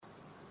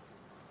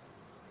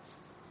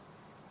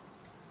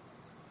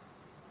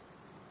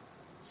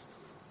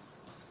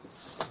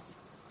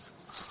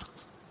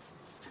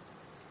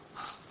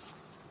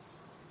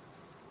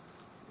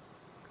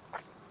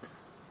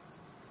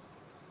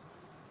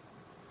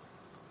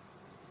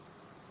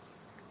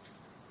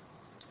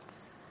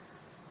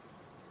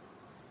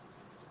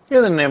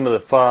In the name of the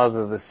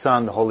Father, the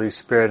Son, the Holy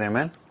Spirit,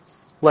 amen.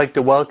 I'd like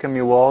to welcome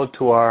you all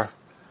to our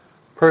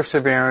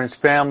Perseverance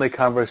family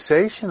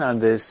conversation on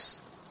this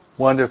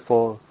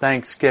wonderful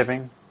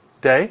Thanksgiving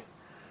Day.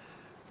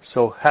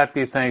 So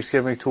happy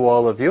Thanksgiving to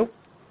all of you.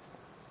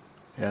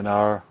 And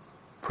our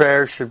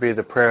prayer should be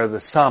the prayer of the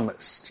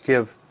psalmist.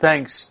 Give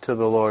thanks to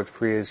the Lord,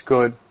 for He is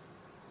good,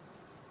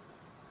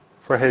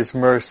 for His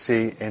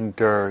mercy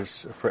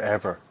endures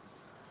forever.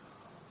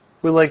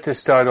 We'd like to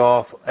start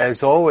off,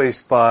 as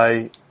always,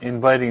 by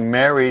inviting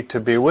Mary to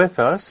be with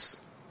us.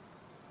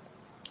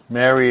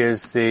 Mary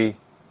is the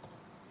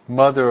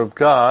Mother of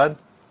God.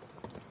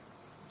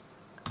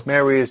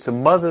 Mary is the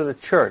Mother of the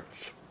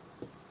Church.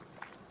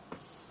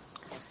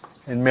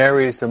 And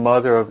Mary is the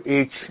Mother of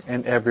each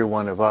and every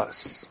one of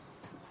us.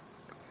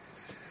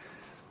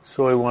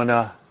 So we want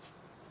to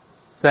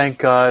thank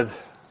God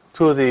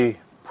through the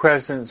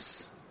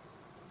presence,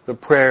 the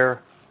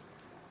prayer,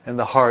 and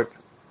the heart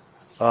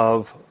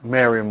of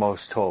Mary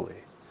Most Holy.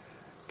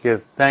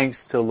 Give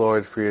thanks to the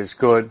Lord, for He is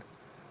good,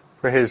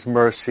 for His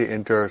mercy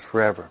endures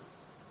forever.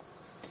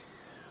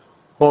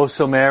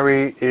 Also,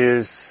 Mary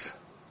is,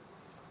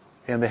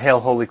 in the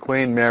Hail Holy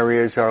Queen, Mary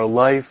is our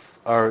life,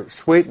 our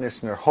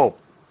sweetness, and our hope.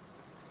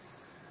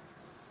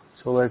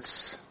 So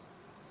let's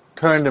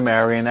turn to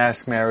Mary and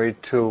ask Mary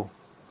to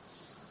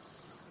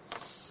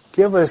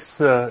give us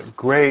the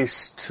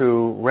grace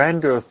to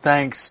render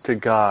thanks to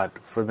God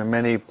for the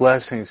many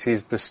blessings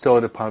He's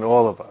bestowed upon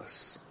all of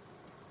us.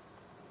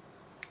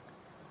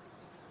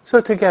 So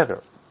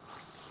together,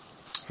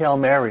 Hail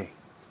Mary,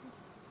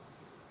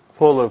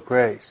 full of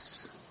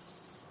grace,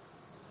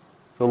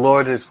 the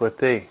Lord is with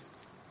thee.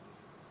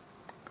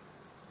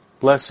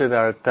 Blessed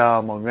art thou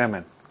among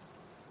women,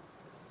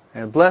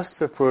 and blessed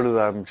the fruit of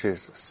thy womb,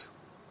 Jesus.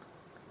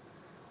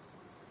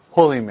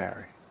 Holy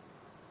Mary,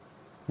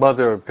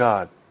 Mother of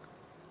God,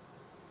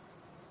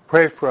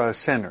 pray for us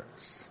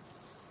sinners,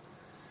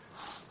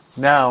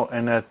 now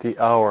and at the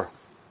hour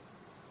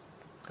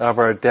of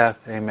our death.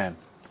 Amen.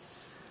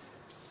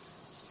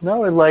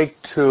 Now I'd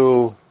like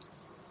to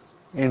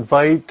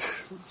invite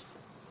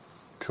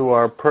to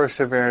our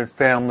Perseverant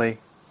family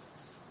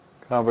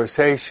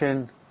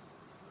conversation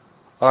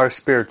our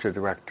spiritual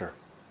director.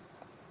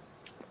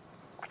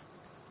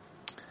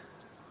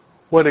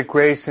 What a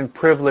grace and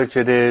privilege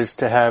it is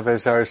to have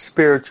as our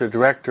spiritual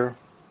director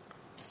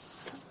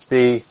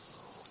the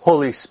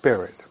Holy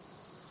Spirit.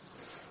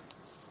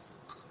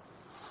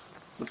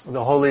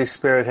 The Holy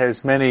Spirit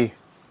has many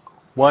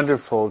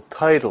wonderful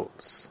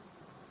titles.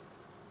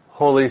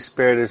 Holy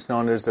Spirit is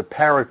known as the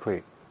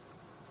Paraclete.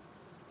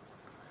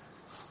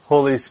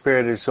 Holy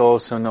Spirit is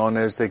also known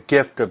as the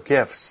gift of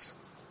gifts.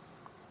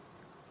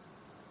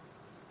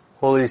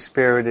 Holy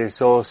Spirit is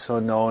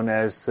also known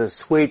as the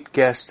sweet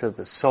guest of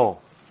the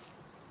soul.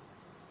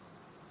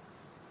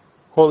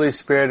 Holy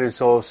Spirit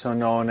is also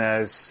known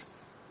as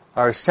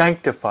our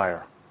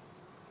sanctifier.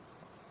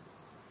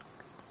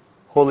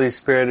 Holy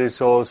Spirit is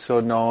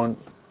also known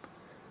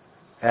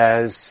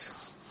as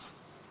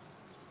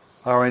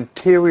our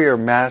interior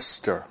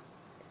master.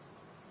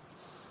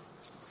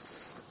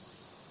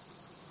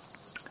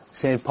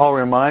 St. Paul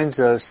reminds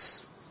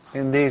us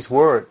in these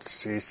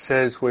words, he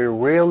says, we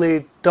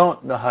really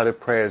don't know how to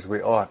pray as we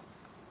ought.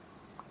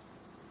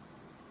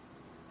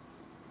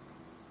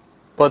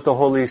 But the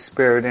Holy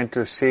Spirit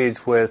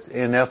intercedes with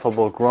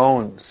ineffable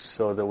groans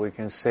so that we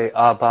can say,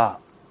 Abba.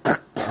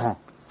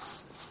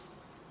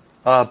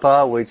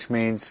 Abba, which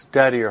means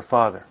Daddy or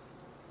Father.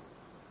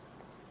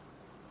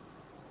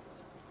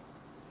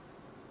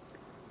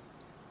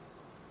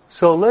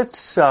 So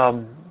let's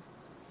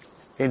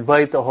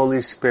invite the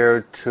Holy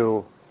Spirit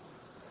to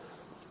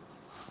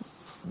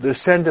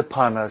descend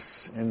upon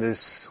us in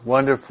this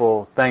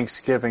wonderful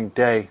Thanksgiving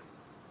Day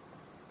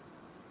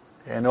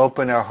and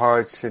open our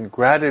hearts in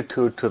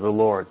gratitude to the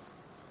Lord.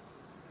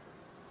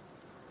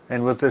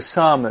 And with the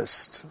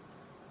psalmist,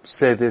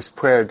 say this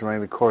prayer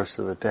during the course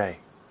of the day.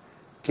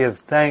 Give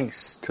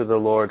thanks to the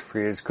Lord, for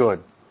He is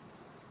good.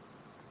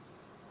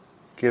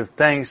 Give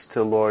thanks to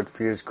the Lord,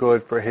 for He is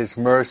good, for His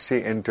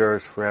mercy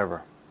endures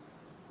forever.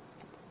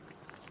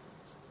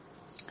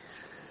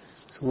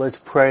 So let's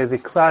pray the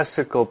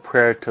classical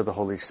prayer to the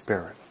Holy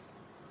Spirit.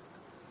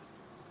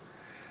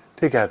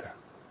 Together.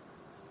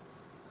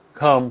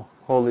 Come,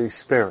 Holy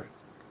Spirit,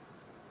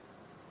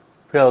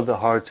 fill the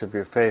hearts of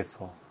your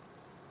faithful,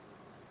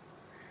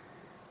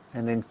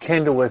 and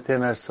enkindle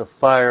within us the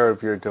fire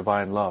of your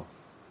divine love.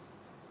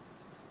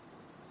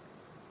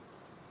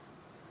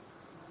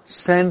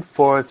 Send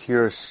forth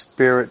your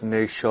Spirit, and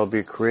they shall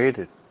be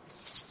created.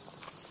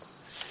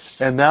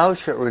 And thou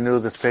shalt renew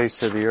the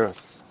face of the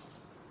earth.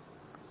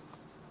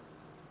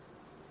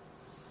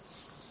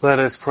 Let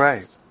us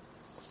pray.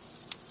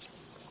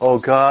 O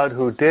God,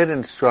 who did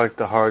instruct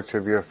the hearts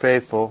of your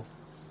faithful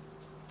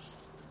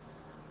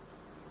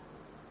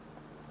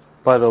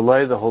by the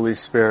light of the Holy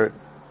Spirit,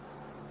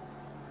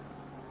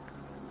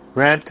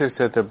 grant us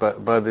that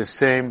by the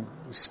same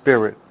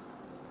Spirit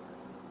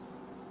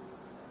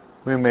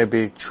we may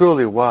be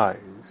truly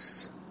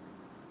wise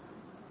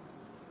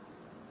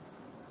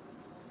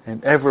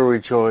and ever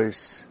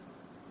rejoice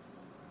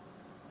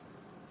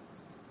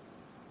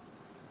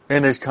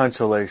in His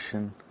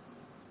consolation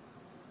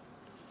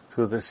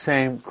through the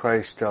same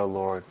Christ our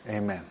Lord.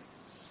 Amen.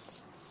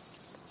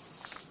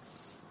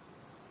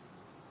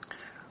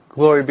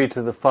 Glory be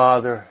to the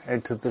Father,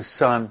 and to the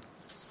Son,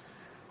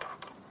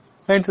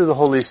 and to the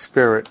Holy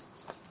Spirit,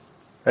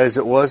 as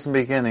it was in the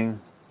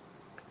beginning,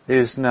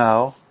 is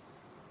now,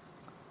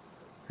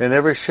 and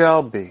ever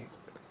shall be,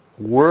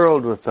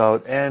 world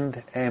without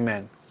end.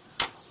 Amen.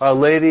 Our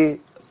Lady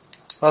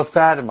of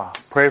Fatima,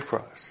 pray for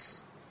us.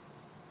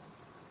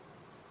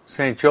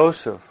 Saint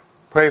Joseph,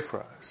 pray for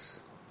us.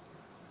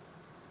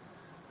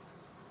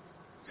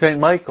 Saint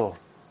Michael,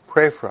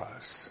 pray for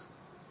us.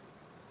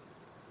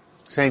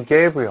 Saint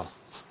Gabriel,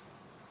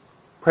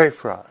 pray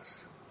for us.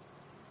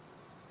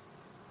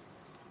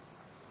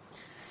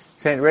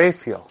 Saint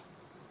Raphael,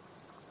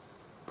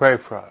 pray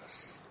for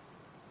us.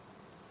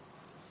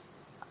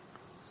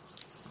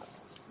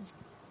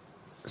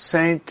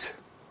 Saint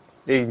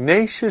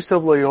Ignatius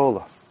of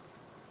Loyola,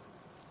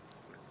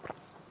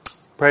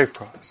 pray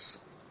for us.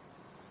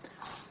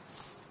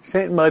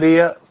 Saint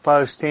Maria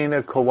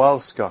Faustina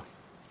Kowalska,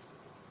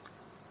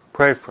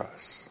 pray for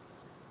us.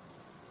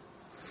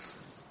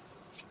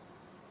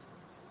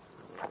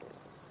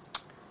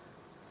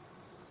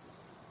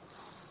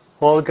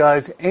 All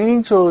God's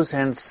angels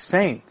and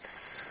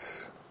saints,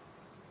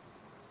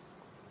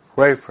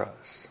 pray for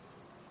us.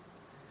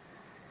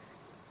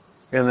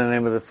 In the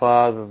name of the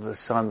Father, the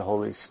Son, the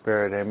Holy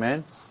Spirit.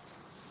 Amen.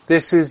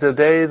 This is the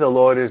day the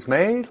Lord has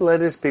made.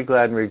 Let us be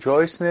glad and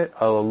rejoice in it.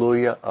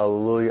 Alleluia,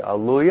 alleluia,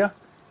 alleluia.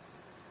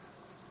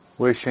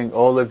 Wishing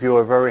all of you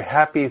a very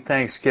happy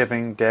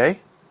Thanksgiving Day.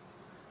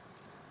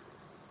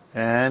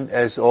 And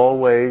as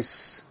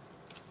always,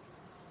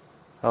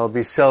 I'll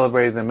be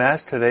celebrating the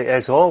Mass today,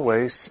 as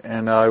always,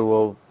 and I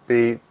will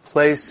be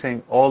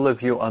placing all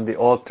of you on the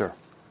altar.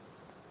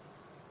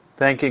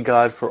 Thanking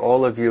God for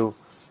all of you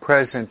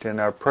present in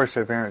our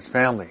Perseverance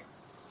family.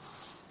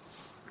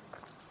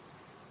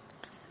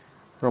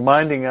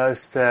 Reminding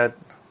us that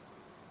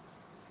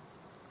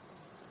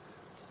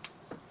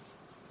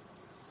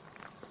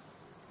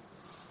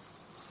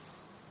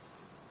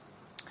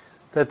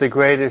the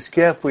greatest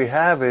gift we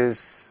have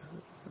is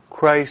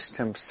Christ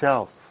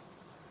Himself.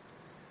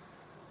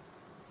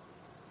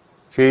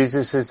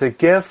 Jesus is a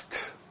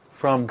gift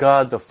from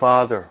God the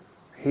Father.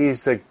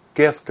 He's the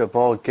gift of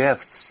all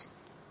gifts.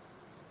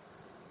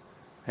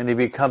 And He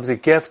becomes a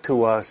gift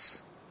to us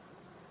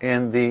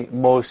in the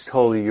Most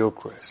Holy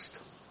Eucharist.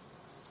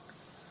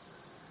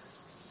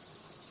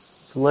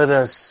 So let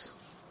us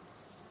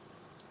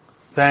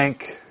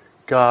thank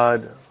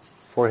God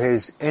for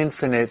His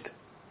infinite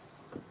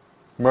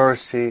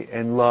mercy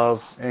and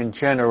love and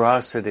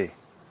generosity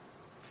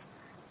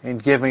in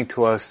giving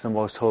to us the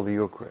Most Holy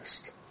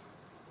Eucharist.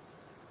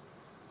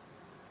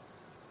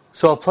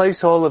 So I'll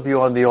place all of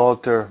you on the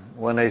altar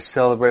when I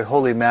celebrate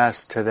Holy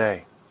Mass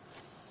today.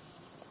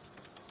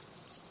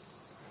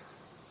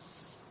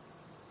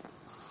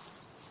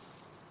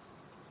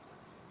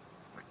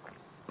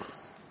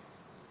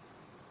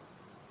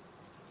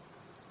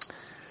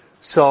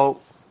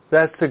 So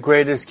that's the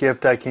greatest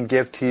gift I can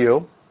give to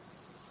you,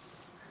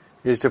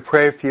 is to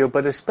pray for you,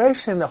 but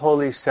especially in the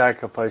holy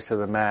sacrifice of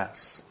the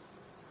Mass.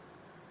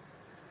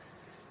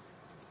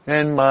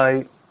 And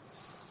my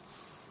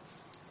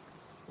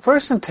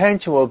first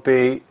intention will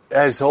be,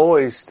 as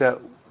always,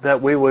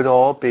 that we would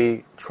all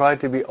try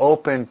to be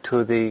open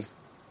to the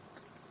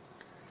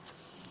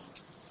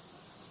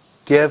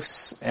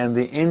gifts and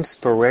the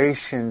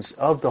inspirations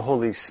of the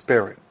Holy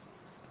Spirit.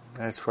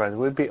 That's right.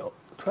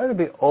 Try to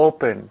be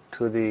open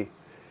to the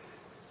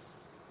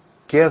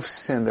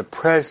gifts and the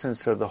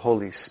presence of the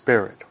Holy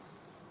Spirit.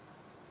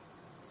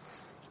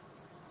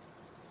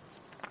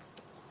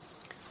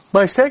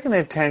 My second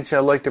intention,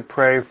 I'd like to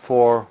pray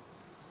for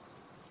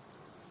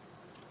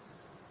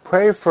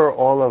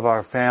all of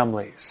our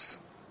families.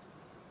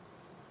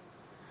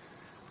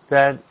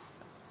 That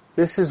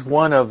this is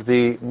one of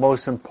the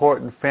most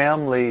important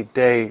family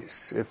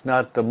days, if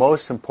not the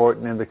most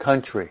important in the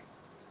country.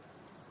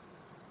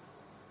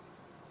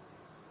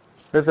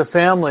 That the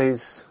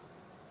families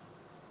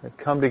that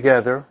come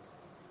together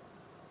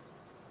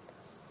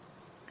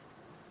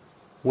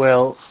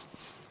will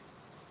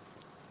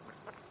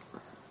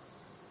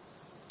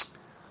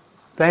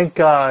thank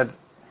God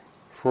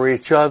for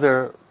each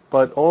other,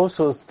 but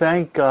also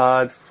thank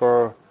God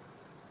for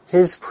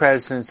His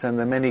presence and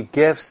the many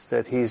gifts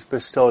that He's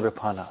bestowed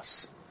upon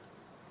us.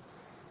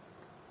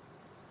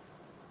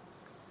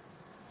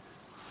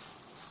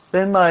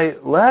 Then my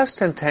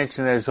last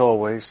intention, as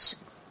always,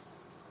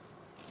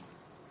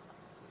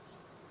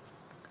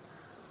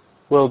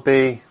 will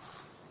be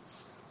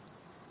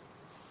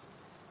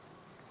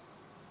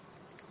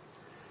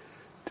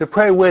to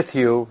pray with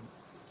you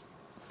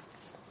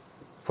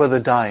for the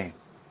dying,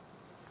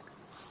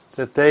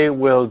 that they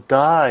will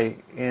die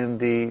in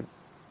the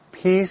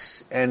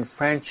peace and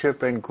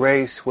friendship and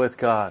grace with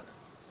God,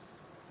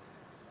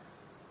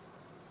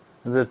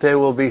 and that they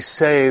will be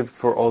saved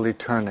for all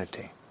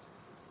eternity.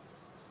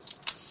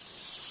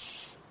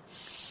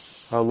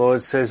 Our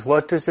Lord says,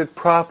 what does it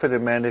profit a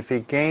man if he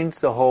gains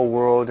the whole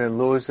world and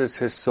loses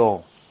his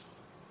soul?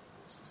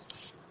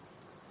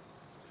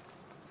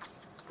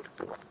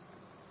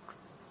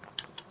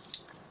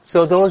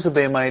 So those will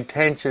be my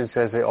intentions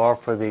as I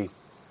offer the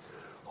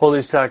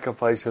Holy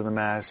Sacrifice of the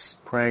Mass,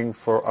 praying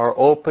for our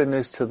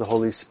openness to the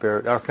Holy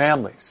Spirit, our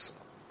families,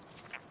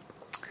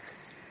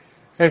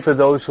 and for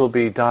those who will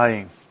be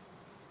dying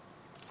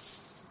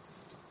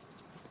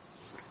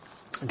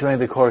during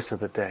the course of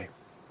the day,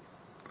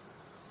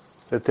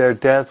 that their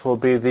death will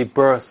be the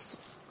birth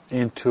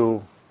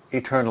into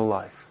eternal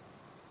life,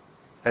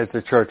 as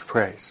the Church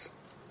prays.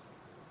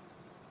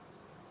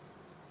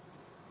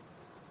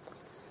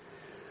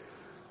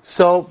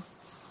 So,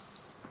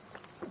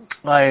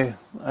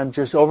 I'm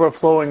just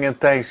overflowing in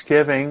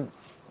thanksgiving.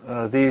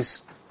 These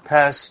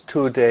past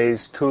 2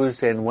 days,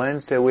 Tuesday and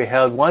Wednesday, we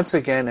held once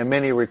again a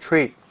mini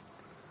retreat.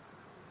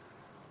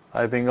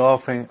 I've been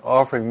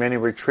offering many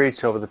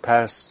retreats over the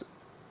past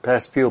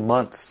few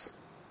months.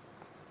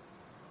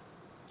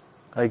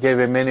 I gave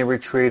a mini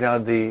retreat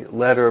on the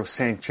letter of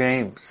St.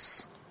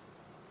 James,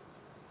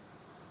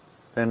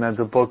 then on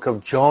the book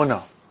of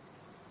Jonah,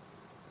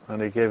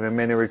 and I gave a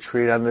mini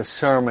retreat on the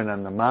Sermon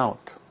on the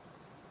Mount.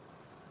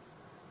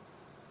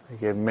 I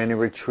gave a mini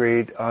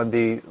retreat on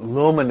the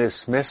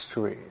luminous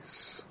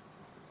mysteries.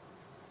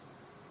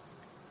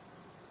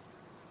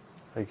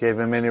 I gave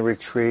a mini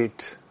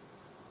retreat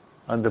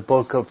on the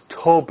book of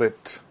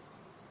Tobit.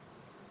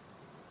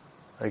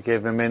 I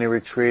gave a mini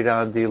retreat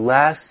on the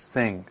last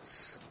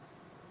things.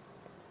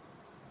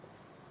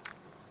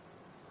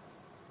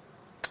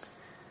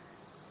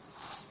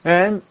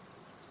 And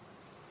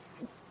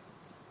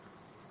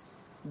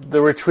the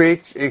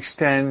retreat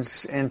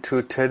extends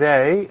into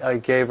today. I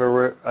gave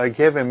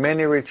a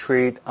mini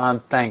retreat on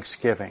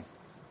Thanksgiving.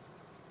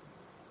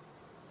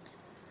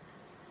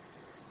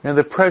 And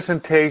the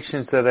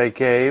presentations that I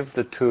gave,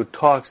 the 2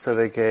 talks that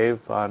I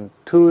gave on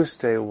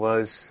Tuesday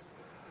was,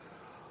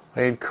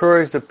 I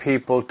encouraged the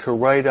people to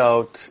write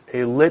out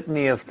a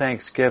litany of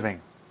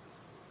thanksgiving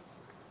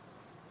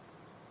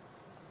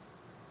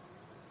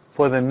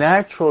for the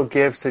natural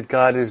gifts that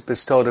God has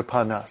bestowed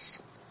upon us.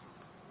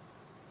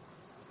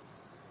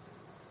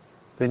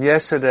 Then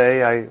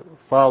yesterday I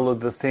followed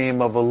the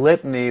theme of a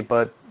litany,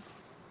 but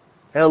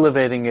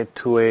elevating it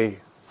to a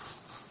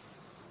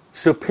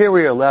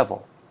superior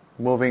level,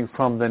 moving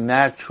from the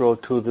natural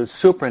to the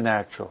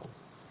supernatural,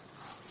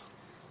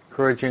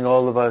 encouraging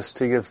all of us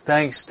to give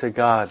thanks to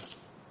God,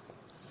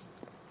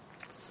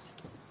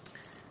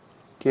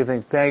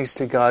 giving thanks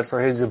to God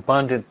for His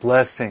abundant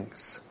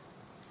blessings,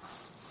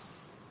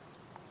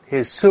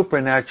 His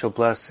supernatural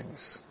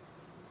blessings.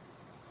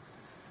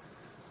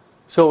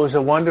 So it was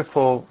a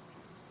wonderful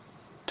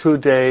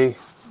 2-day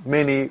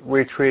mini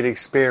retreat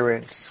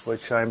experience,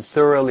 which I'm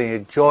thoroughly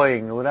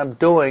enjoying. And what I'm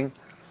doing,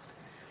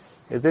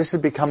 if this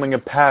is becoming a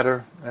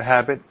pattern, a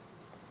habit,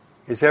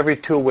 is every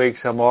 2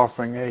 weeks I'm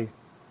offering a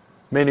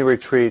mini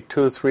retreat,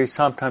 2, 3,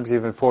 sometimes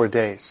even 4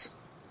 days.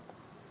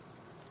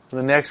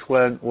 The next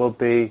one will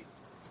be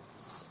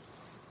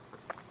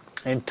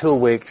in 2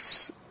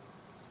 weeks,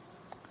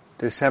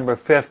 December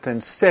 5th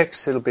and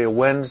 6th. It'll be a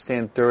Wednesday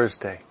and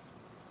Thursday.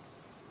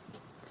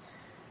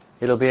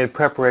 It'll be in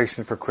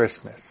preparation for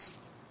Christmas.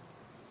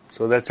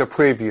 So that's a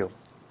preview.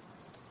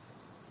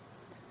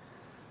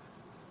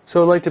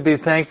 So I'd like to be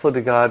thankful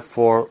to God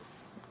for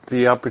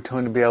the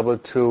opportunity to be able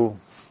to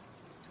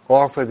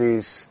offer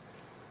these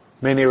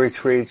mini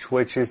retreats,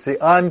 which is the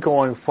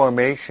ongoing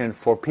formation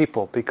for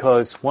people,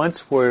 because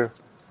once we're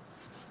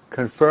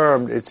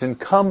confirmed, it's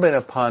incumbent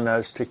upon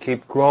us to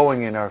keep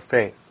growing in our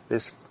faith.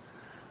 This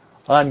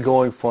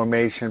ongoing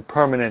formation,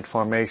 permanent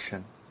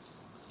formation.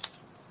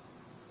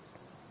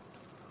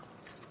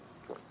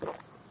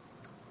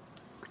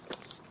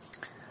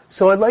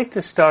 So I'd like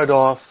to start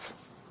off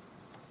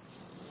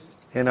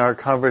in our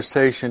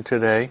conversation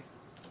today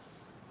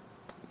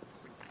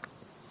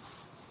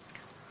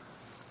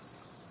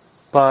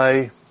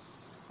by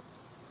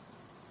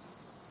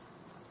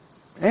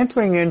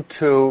entering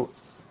into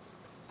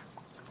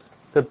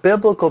the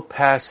biblical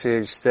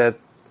passage that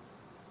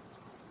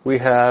we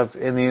have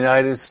in the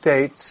United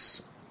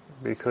States,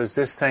 because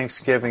this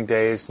Thanksgiving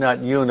Day is not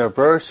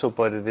universal,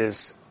 but it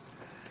is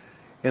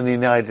in the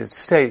United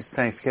States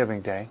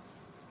Thanksgiving Day.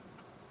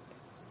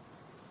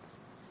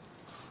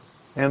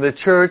 And the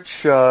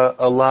Church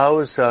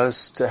allows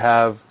us to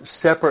have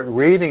separate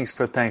readings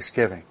for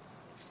Thanksgiving.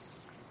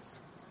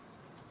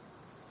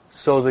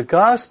 So the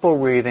Gospel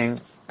reading,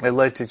 I'd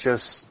like to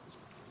just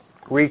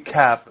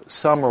recap,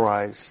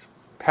 summarize,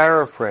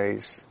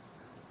 paraphrase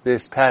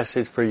this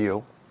passage for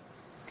you.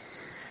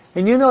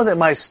 And you know that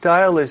my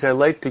style is I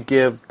like to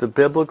give the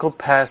biblical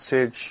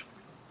passage,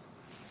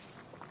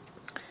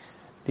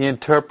 the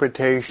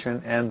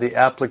interpretation, and the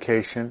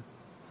application.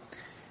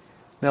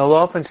 Now, I'll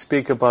often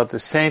speak about the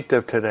saint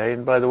of today.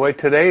 And by the way,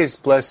 today is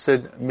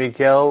Blessed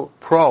Miguel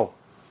Pro.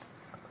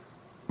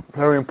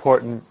 Very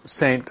important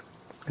saint,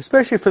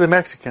 especially for the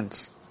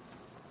Mexicans.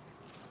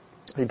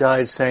 He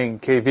died saying,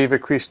 Que viva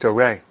Cristo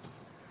Rey.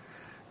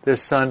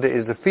 This Sunday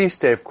is the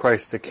feast day of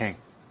Christ the King.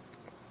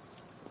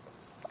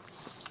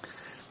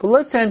 But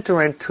let's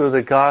enter into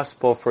the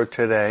gospel for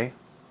today,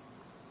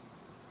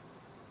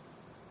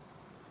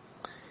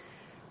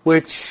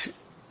 which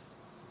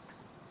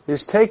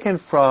is taken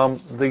from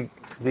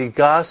the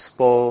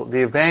gospel,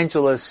 the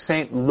evangelist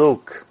St.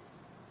 Luke.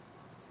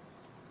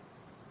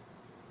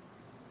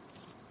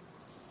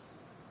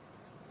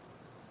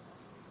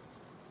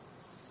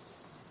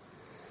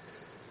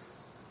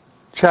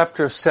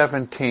 Chapter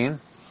 17,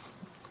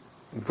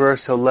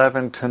 verse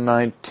 11 to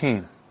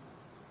 19.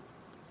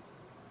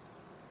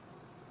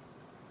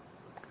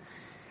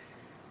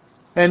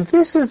 And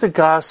this is the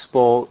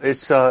gospel.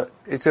 It's a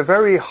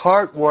very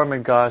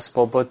heartwarming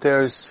gospel, but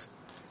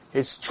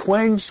it's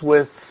twinged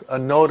with a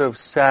note of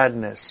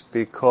sadness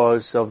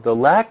because of the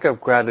lack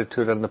of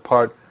gratitude on the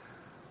part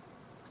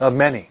of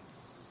many.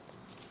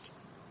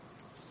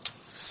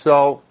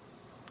 So,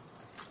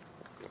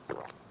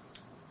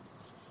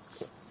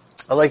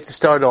 I'd like to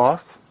start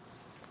off,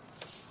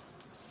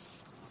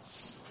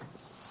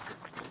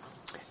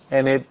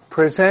 and it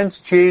presents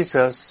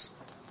Jesus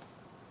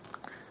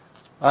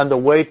on the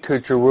way to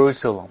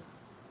Jerusalem.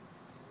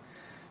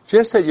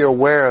 Just that you're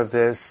aware of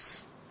this,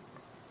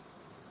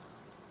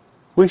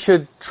 we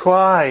should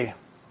try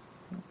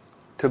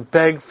to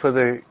beg for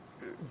the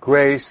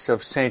grace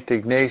of St.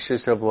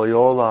 Ignatius of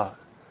Loyola,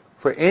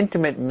 for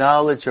intimate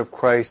knowledge of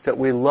Christ, that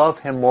we love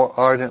Him more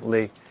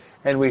ardently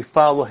and we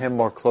follow Him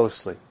more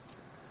closely.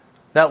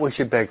 That we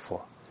should beg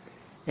for.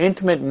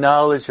 Intimate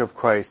knowledge of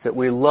Christ, that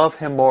we love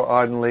Him more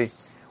ardently,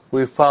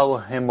 we follow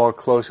Him more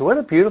closely. What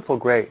a beautiful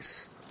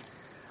grace.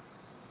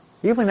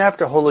 Even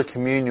after Holy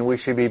Communion, we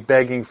should be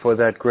begging for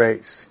that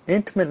grace.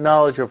 Intimate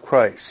knowledge of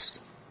Christ,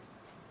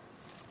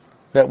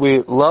 that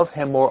we love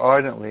Him more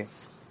ardently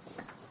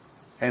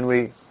and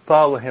we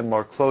follow Him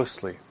more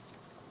closely.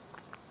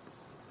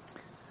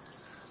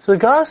 So the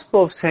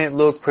Gospel of St.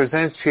 Luke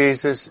presents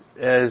Jesus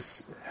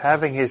as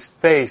having His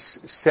face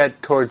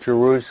set toward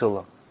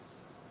Jerusalem,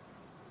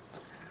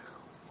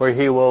 where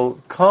He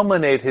will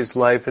culminate His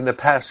life in the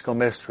Paschal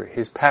mystery,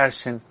 His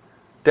passion,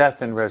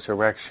 death, and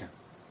resurrection.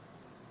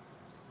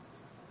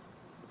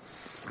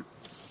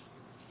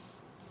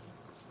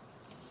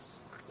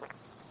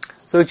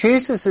 So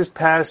Jesus is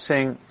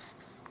passing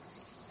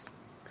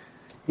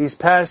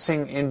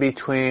in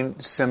between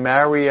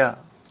Samaria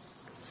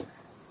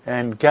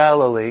and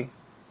Galilee.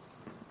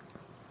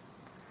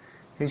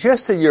 And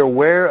just that you're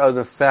aware of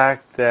the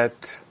fact that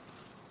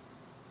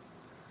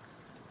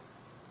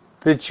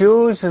the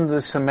Jews and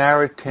the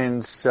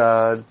Samaritans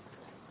did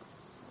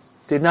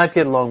not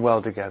get along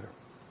well together.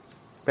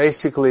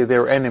 Basically,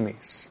 they're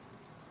enemies.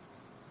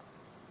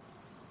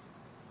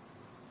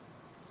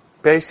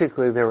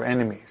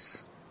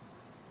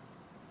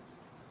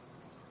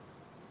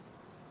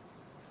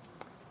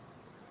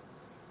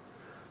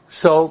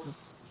 So,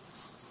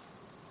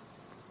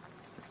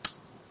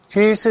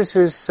 Jesus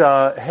is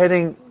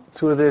heading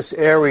through this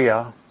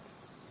area,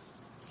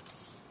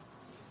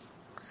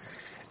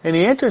 and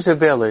he enters a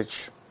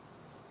village.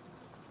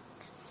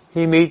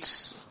 He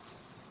meets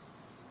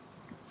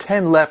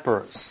 10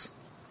 lepers.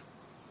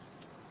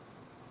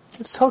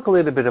 Let's talk a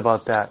little bit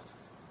about that.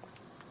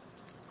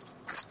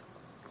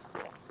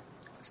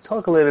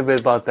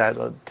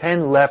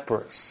 10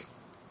 lepers.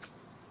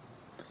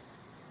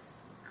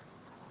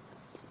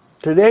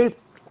 Today,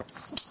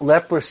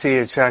 leprosy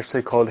is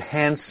actually called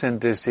Hansen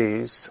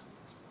disease.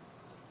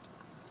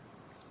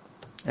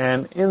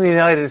 And in the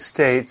United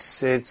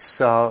States, it's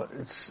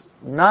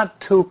not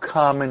too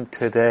common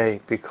today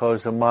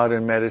because of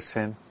modern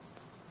medicine.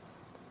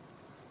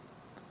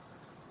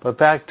 But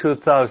back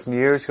 2,000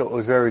 years ago, it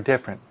was very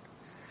different.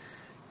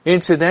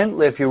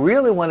 Incidentally, if you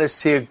really want to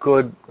see a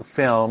good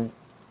film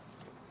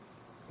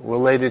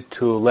related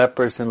to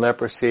lepers and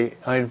leprosy,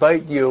 I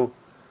invite you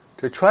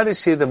to try to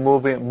see the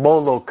movie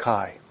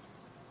Molokai.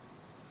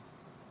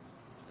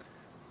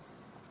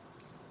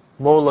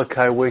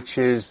 Molokai, which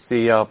is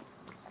the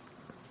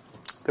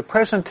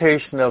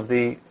presentation of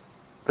the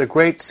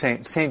great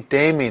saint, Saint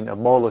Damien of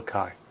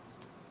Molokai.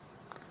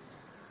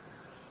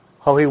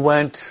 How he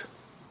went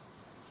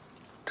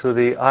to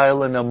the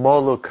island of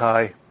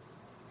Molokai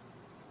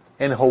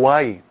in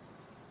Hawaii.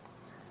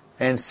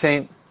 And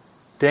Saint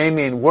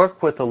Damien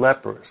worked with the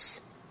lepers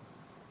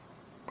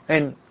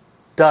and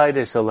died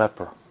as a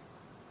leper.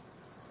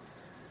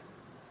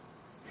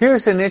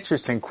 Here's an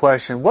interesting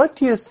question. What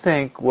do you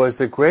think was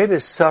the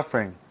greatest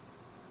suffering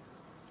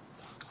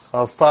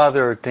of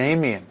Father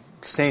Damien,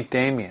 Saint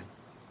Damien?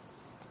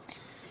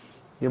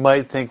 You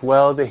might think,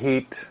 well, the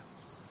heat,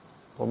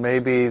 or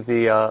maybe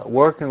the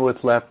working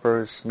with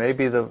lepers,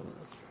 maybe the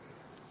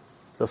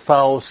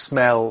foul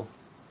smell.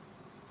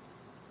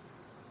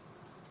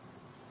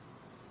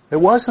 It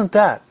wasn't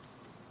that.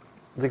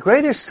 The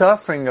greatest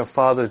suffering of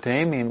Father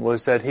Damien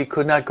was that he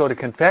could not go to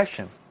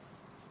confession,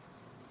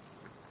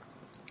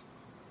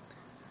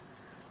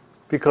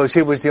 because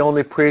he was the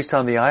only priest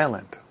on the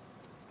island.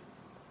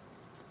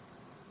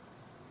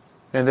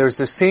 And there's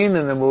a scene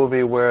in the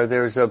movie where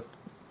there's a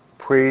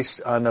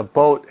priest on a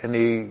boat and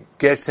he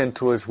gets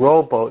into his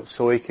rowboat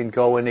so he can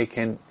go and he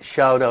can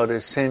shout out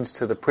his sins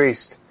to the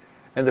priest.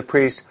 And the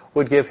priest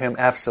would give him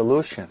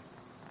absolution.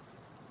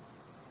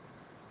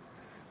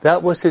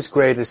 That was his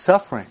greatest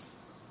suffering.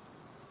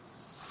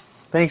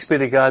 Thanks be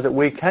to God that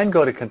we can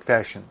go to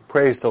confession,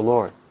 praise the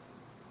Lord,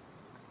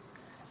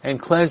 and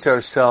cleanse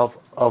ourselves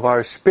of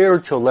our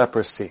spiritual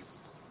leprosy.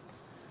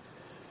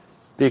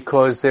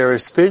 Because there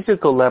is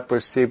physical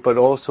leprosy, but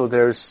also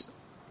there's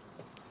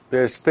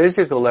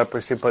physical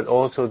leprosy, but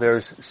also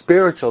there's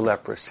spiritual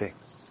leprosy.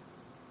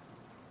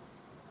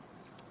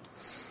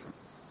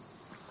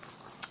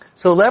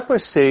 So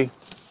leprosy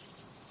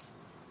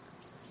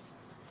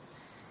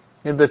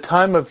in the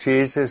time of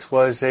Jesus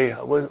was a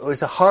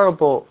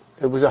horrible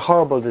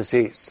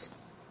disease.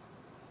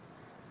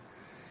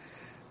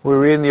 We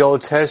read in the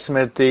Old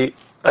Testament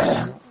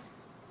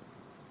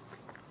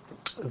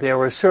there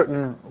were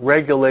certain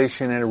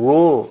regulation and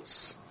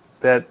rules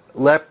that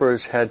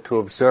lepers had to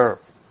observe.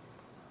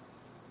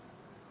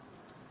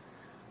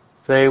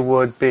 They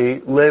would be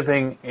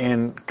living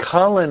in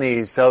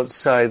colonies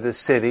outside the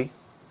city.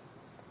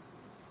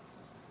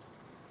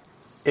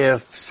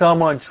 If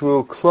someone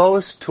drew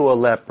close to a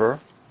leper,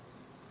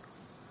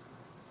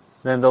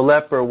 then the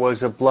leper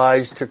was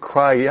obliged to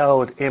cry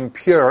out,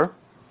 "Impure."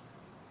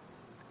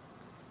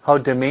 How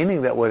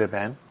demeaning that would have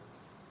been.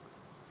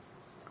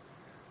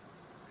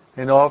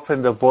 And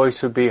often the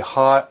voice would be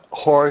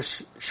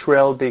hoarse,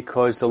 shrill,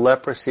 because the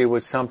leprosy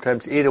would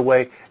sometimes eat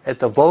away at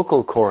the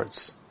vocal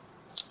cords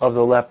of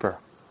the leper.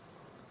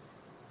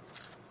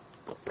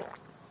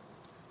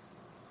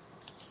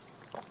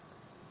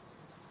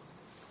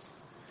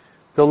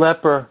 The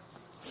leper,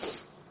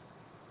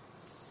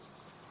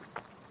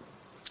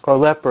 or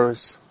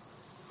lepers,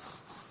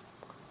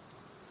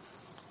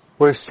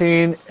 were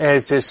seen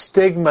as a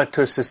stigma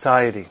to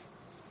society.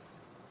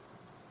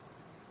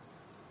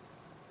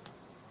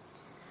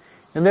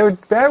 And there are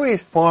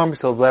various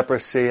forms of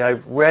leprosy.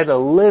 I've read a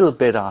little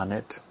bit on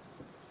it.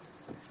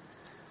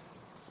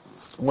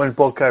 One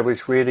book I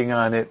was reading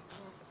on it,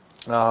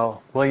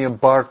 William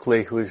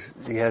Barclay,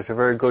 he has a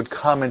very good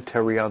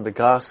commentary on the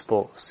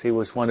Gospels. He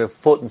was one of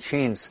Fulton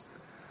Sheen's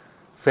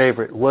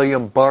favorite.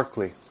 William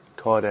Barclay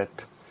taught at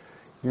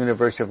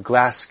University of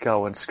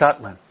Glasgow in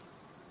Scotland.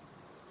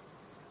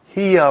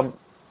 He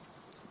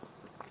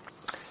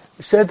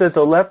said that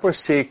the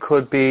leprosy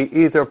could be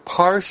either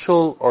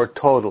partial or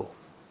total.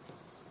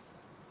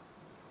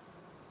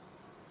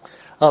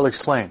 I'll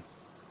explain.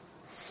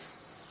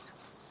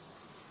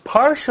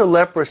 Partial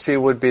leprosy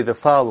would be the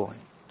following.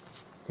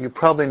 You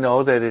probably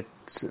know that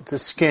it's a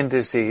skin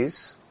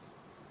disease,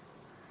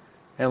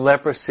 and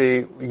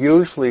leprosy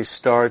usually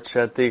starts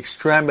at the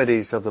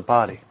extremities of the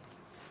body.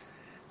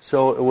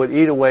 So it would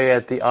eat away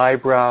at the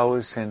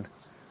eyebrows and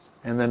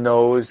the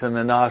nose and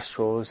the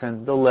nostrils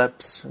and the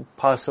lips and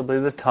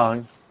possibly the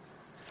tongue.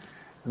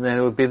 And then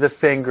it would be the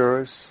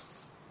fingers,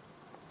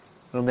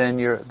 and then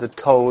the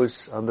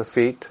toes on the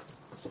feet.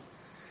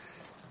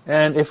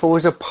 And if it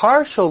was a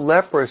partial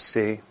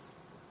leprosy,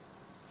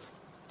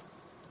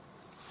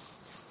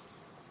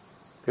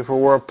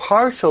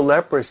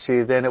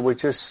 then it would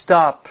just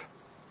stop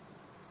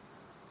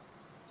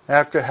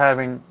after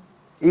having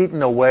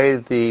eaten away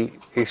the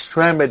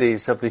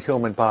extremities of the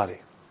human body.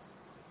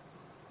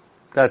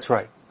 That's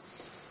right.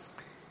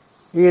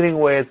 Eating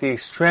away at the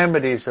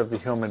extremities of the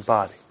human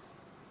body.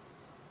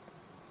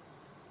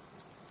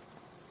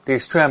 The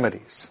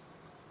extremities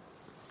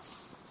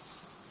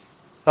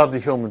of the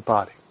human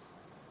body.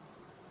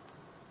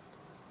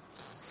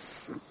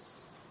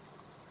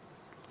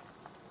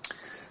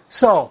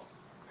 So,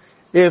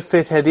 if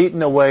it had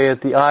eaten away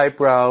at the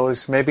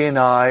eyebrows, maybe an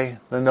eye,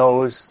 the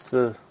nose,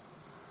 the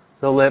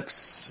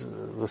lips,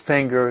 the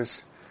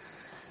fingers,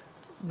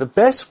 the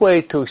best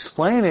way to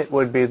explain it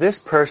would be this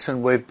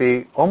person would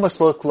be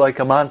almost look like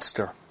a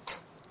monster.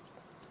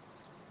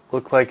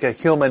 Look like a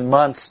human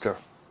monster.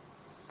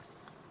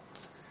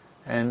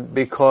 And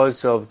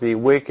because of the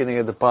weakening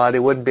of the body,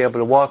 wouldn't be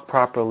able to walk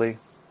properly.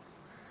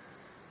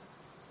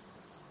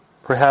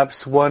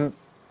 Perhaps one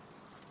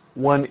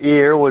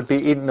ear would be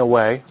eaten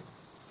away.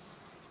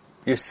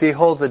 You see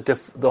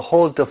the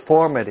whole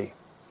deformity,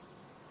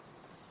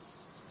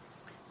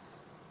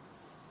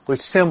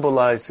 which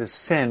symbolizes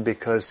sin,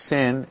 because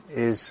sin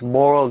is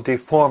moral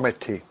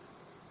deformity.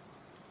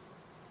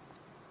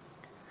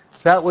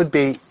 That would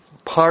be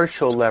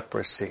partial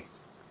leprosy.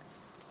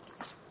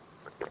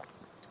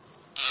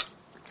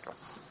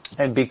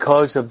 And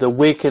because of the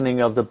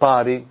weakening of the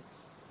body,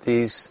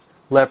 these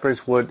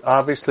lepers would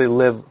obviously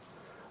live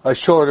a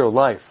shorter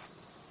life.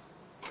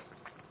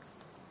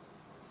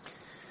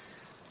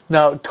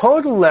 Now,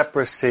 total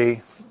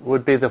leprosy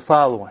would be the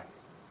following.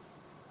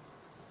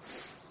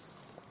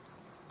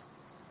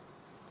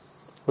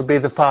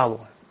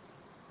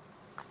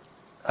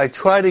 I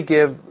try to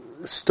give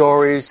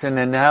stories and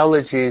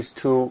analogies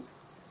to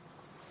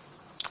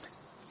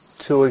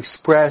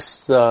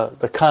express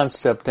the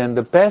concept, and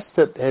the best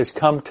that has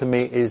come to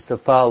me is the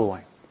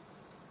following.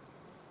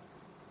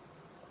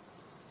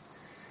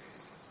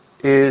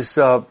 Try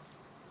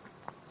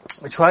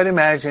to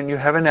imagine you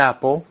have an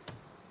apple,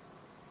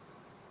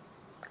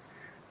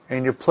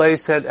 and you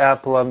place that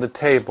apple on the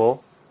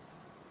table,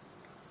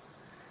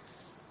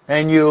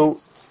 and you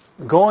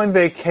go on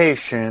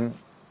vacation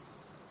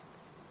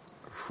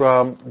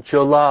from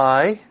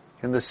July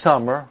in the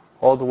summer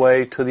all the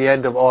way to the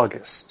end of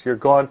August. You're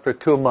gone for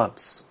 2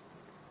 months.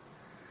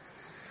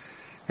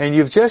 And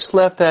you've just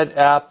left that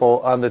apple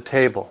on the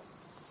table.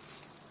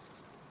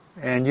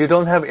 And you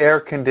don't have air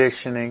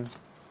conditioning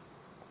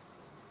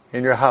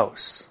in your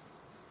house.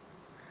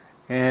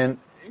 And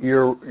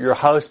your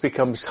house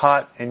becomes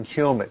hot and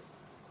humid.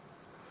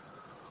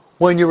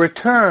 When you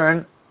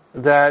return,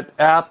 that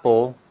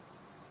apple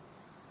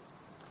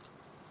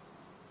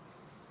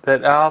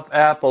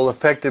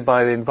affected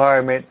by the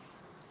environment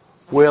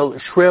will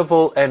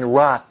shrivel and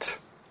rot.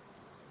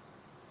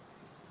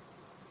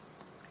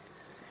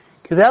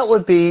 That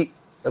would be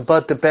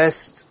about the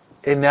best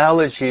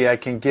analogy I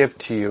can give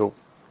to you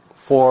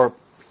for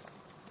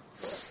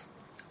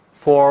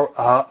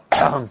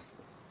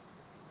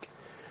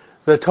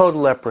the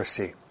total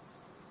leprosy.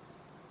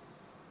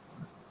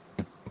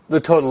 The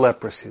total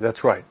leprosy,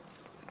 that's right.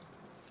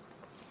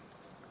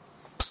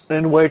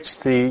 In which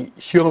the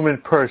human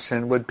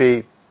person would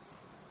be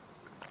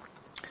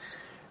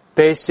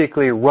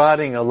basically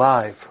rotting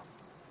alive.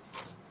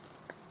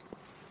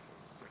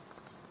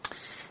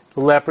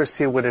 The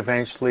leprosy would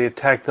eventually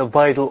attack the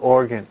vital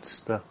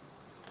organs, the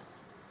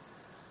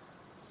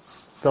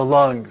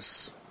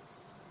lungs,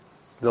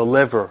 the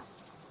liver,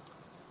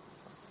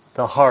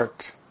 the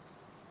heart.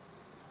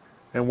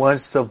 And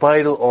once the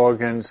vital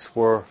organs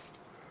were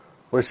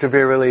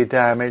severely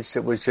damaged,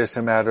 it was just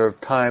a matter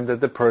of time that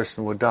the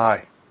person would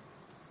die.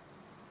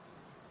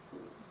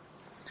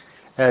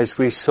 As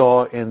we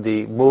saw in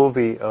the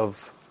movie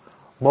of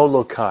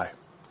Molokai.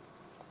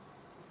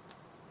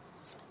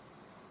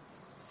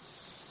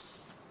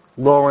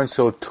 Lawrence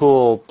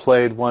O'Toole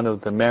played one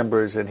of the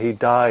members, and he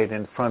died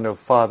in front of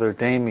Father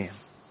Damien.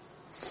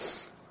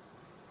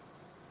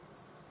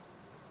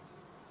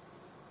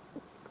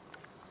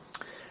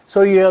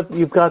 So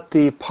you've got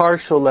the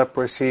partial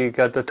leprosy, you've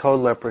got the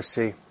total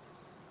leprosy.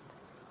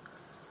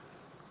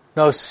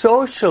 Now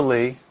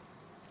socially,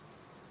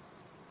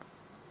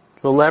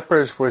 the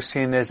lepers were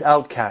seen as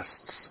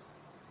outcasts.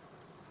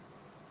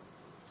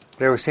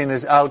 They were seen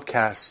as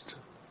outcasts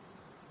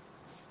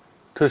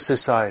to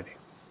society.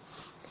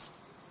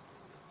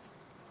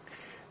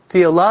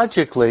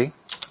 Theologically,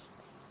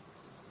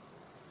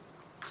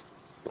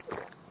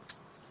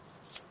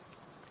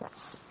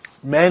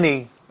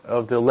 many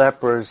of the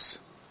lepers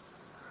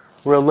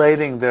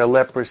relating their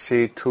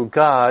leprosy to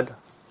God,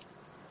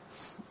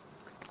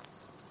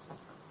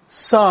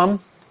 some,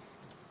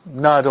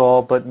 not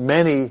all, but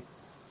many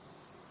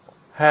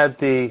had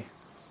the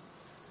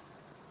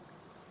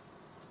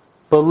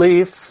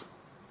belief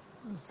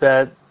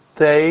that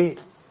they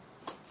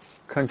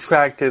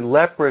contracted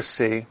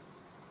leprosy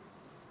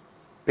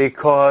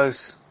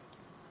because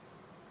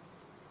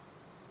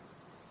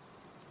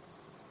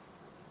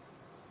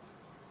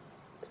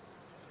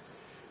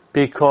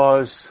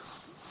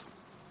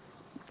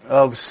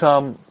of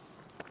some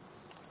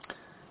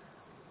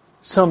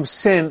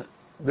sin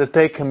that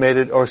they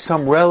committed or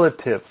some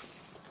relative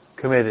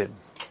committed.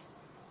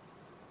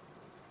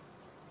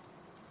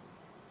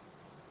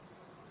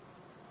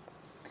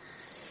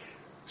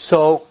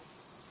 So,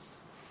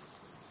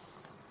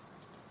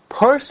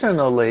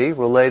 personally,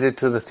 related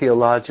to the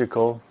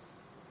theological,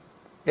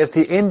 if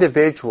the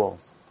individual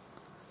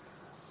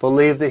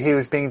believed that he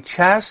was being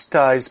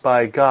chastised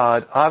by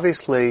God,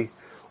 obviously,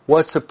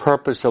 what's the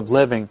purpose of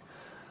living?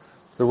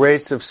 The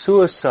rates of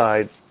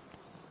suicide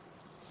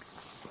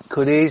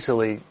could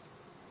easily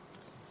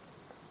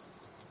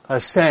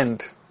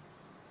ascend.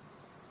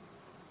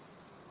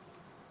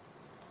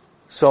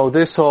 So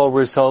this all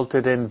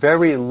resulted in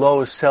very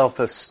low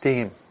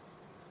self-esteem.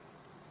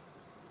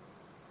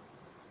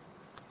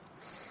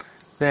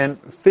 Then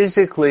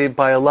physically,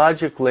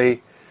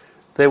 biologically,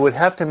 they would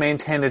have to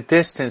maintain a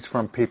distance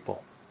from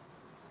people.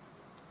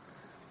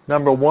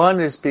 Number one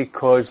is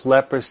because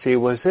leprosy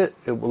was a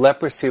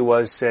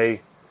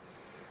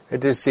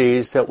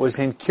disease that was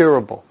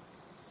incurable.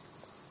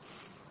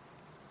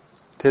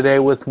 Today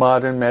with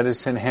modern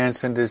medicine,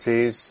 Hansen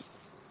disease,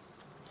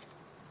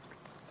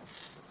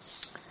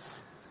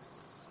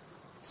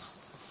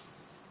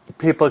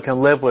 people can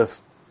live with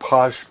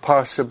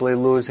possibly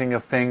losing a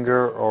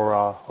finger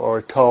or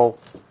a toe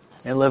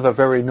and live a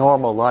very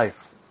normal life.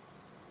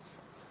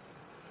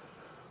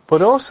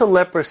 But also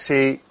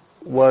leprosy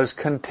was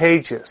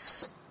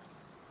contagious.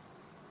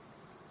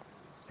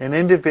 An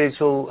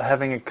individual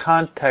having a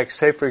contact,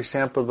 say for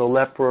example the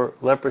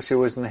leprosy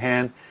was in the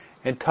hand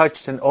and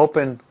touched an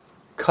open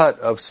cut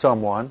of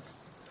someone,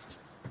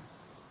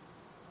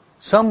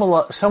 someone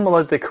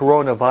like the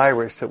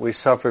coronavirus that we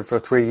suffered for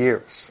 3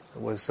 years.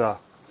 It was a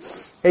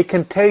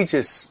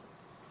contagious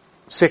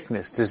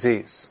sickness,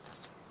 disease.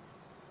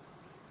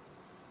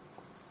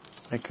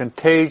 A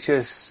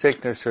contagious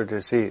sickness or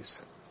disease.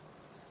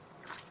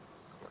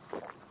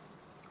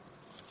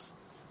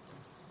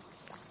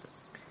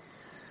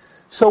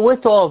 So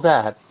with all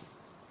that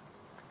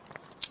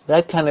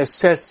kind of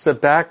sets the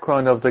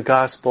background of the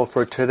gospel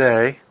for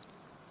today.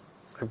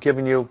 I've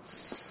given you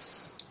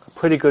a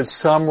pretty good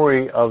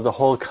summary of the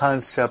whole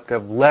concept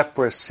of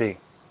leprosy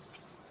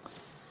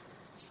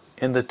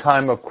in the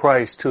time of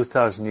Christ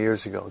 2,000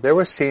 years ago. They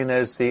were seen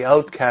as the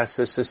outcasts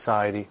of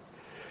society.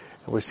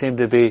 It would seem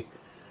to be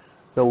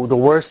the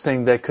worst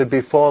thing that could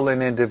befall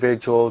an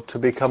individual to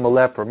become a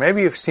leper.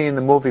 Maybe you've seen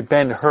the movie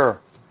Ben-Hur.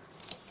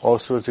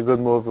 Also, it's a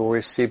good movie where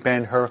you see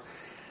Ben-Hur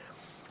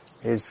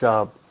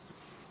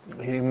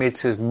he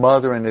meets his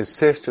mother and his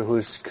sister who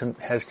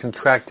has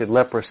contracted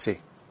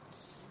leprosy.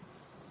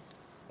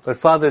 But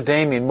Father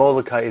Damien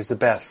Molokai is the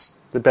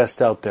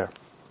best out there.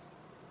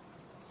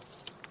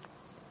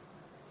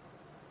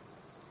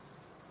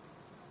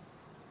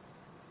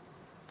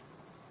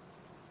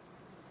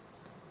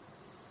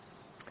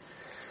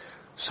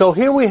 So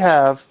here we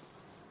have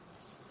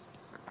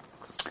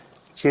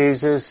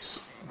Jesus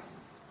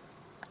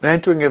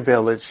entering a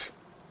village,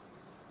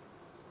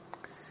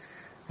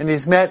 and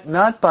he's met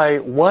not by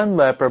one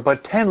leper,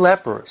 but 10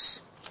 lepers.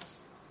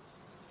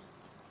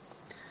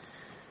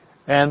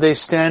 And they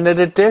stand at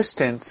a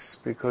distance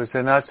because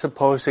they're not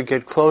supposed to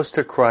get close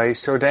to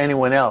Christ or to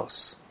anyone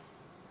else.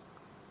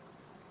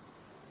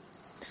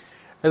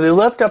 And they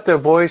lift up their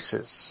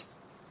voices.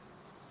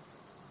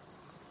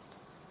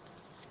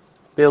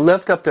 They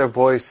lift up their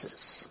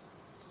voices.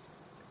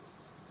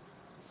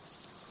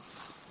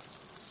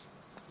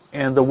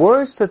 And the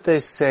words that they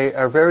say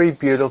are very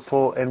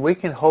beautiful, and we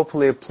can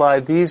hopefully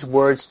apply these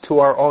words to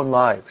our own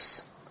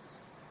lives.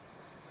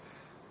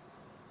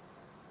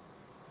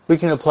 We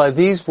can apply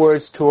these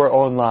words to our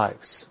own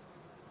lives.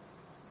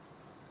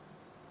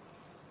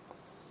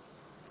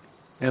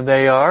 And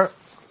they are,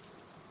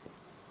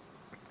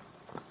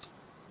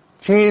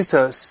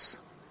 Jesus,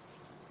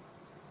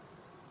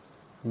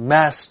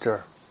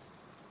 Master,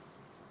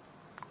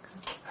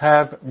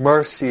 have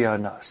mercy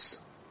on us.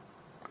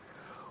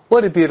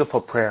 What a beautiful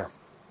prayer.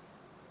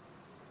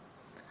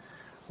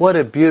 What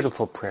a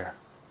beautiful prayer.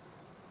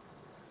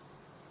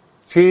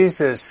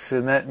 Jesus,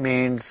 and it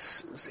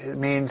means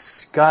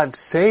God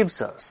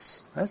saves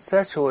us.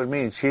 That's what it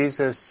means.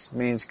 Jesus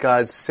means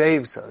God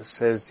saves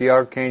us. As the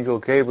Archangel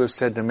Gabriel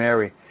said to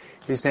Mary,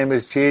 his name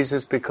is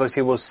Jesus because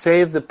he will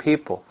save the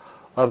people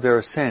of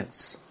their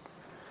sins.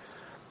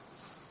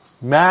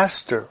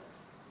 Master,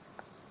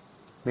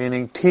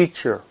 meaning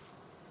teacher,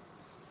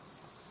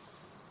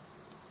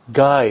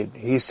 guide.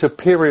 He's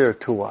superior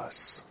to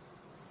us.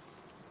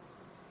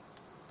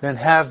 Then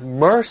have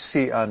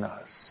mercy on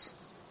us.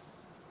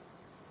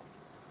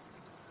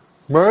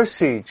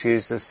 Mercy,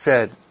 Jesus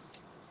said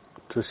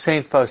to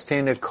Saint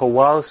Faustina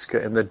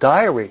Kowalska in the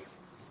diary.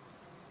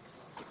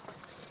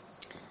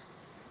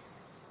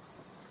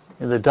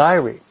 In the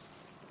diary.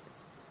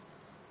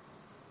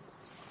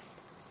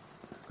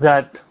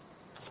 That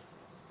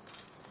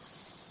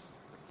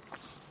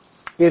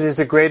it is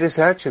the greatest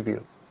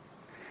attribute.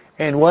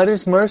 And what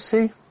is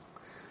mercy?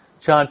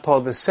 John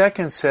Paul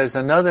II says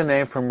another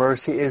name for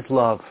mercy is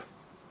love.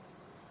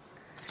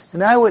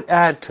 And I would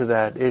add to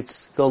that,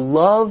 it's the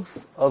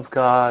love of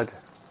God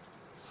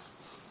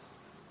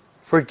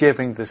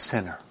forgiving the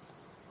sinner.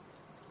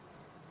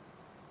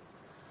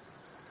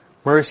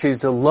 Mercy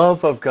is the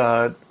love of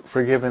God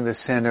forgiving the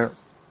sinner.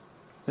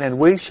 And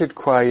we should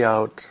cry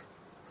out,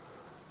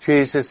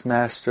 Jesus,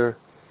 Master,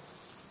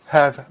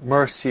 have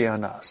mercy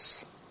on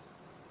us.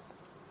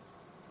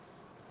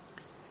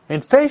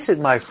 And face it,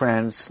 my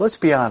friends, let's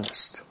be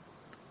honest.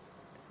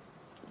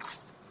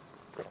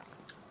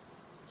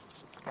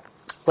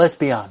 Let's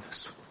be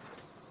honest.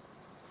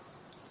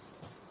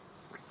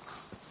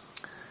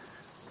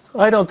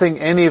 I don't think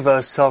any of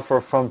us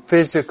suffer from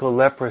physical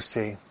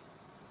leprosy,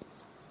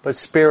 but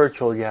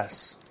spiritual,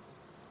 yes.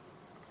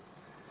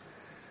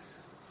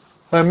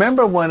 I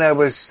remember when I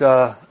was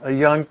a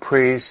young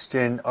priest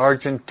in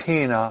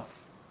Argentina,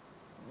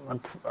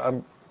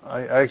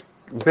 I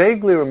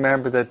vaguely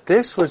remember that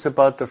this was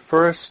about the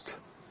first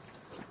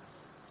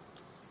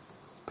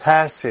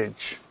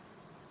passage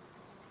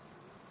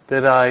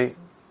that I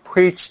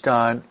preached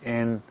on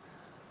in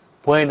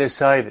Buenos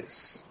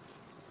Aires.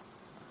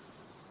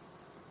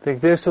 I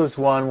think this was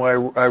one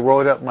where I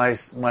wrote up my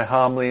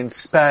homily in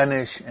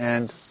Spanish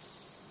and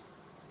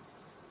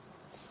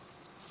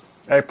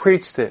I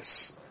preached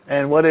this.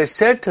 And what I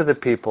said to the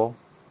people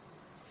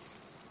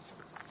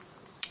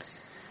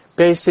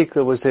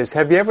basically was this: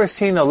 have you ever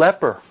seen a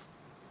leper?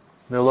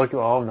 And they're looking,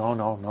 oh,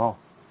 no.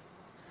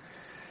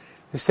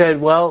 He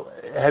said, well,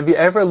 have you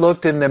ever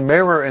looked in the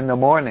mirror in the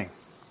morning?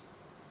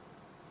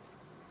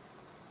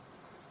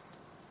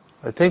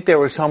 I think they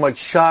were somewhat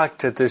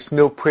shocked at this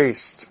new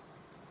priest.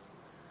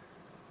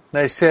 And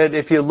I said,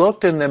 if you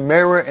looked in the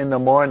mirror in the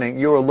morning,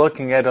 you were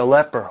looking at a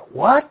leper.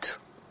 What?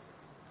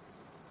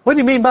 What do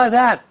you mean by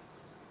that?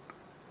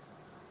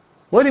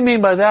 What do you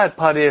mean by that,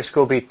 Padre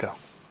Escobito?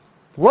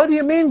 What do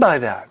you mean by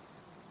that?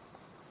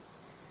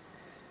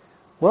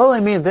 Well,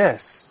 I mean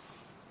this,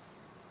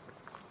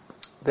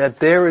 that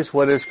there is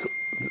what is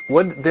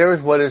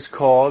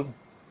called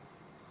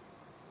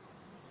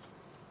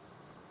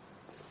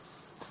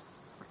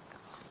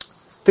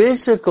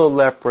physical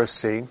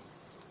leprosy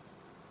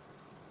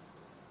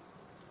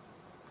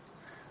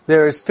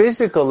There is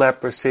physical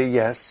leprosy,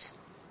 yes,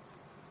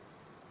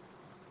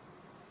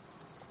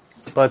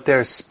 but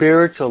there's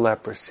spiritual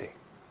leprosy.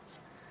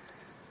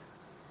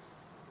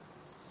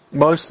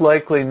 Most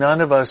likely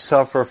none of us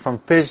suffer from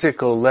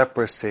physical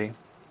leprosy.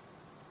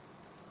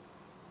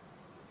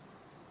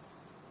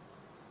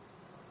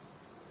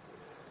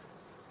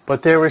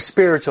 But there is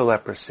spiritual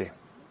leprosy.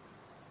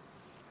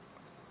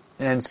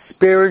 And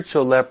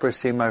spiritual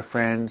leprosy, my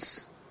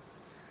friends,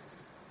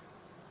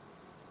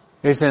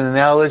 is an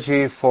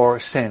analogy for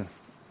sin.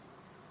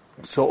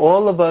 So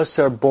all of us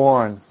are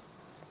born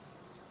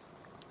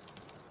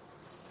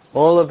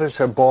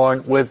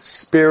with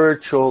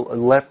spiritual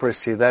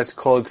leprosy. That's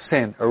called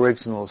sin,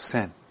 original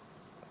sin.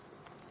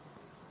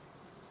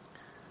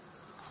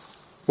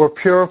 We're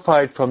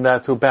purified from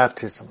that through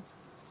baptism.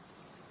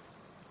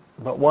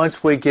 But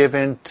once we give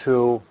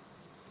into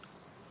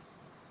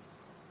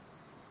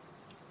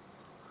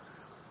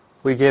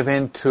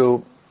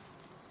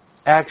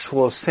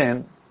actual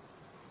sin,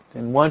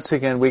 then once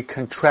again we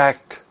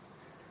contract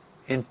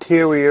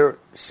interior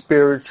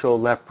spiritual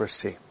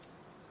leprosy.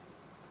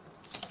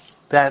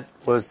 That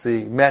was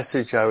the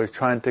message I was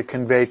trying to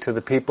convey to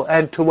the people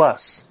and to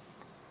us.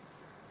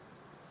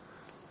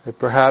 That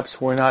perhaps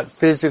we're not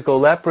physical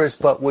lepers,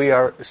 but we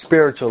are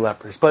spiritual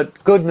lepers.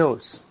 But good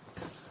news.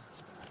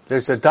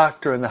 There's a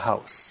doctor in the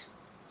house.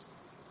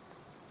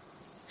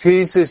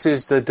 Jesus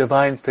is the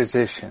divine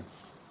physician.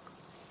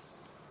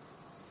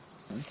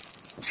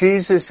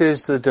 Jesus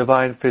is the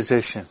divine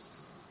physician.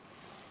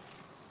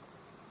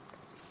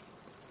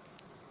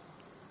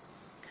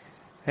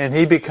 And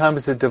he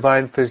becomes the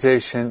divine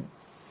physician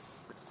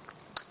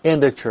in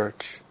the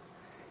church,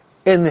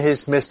 in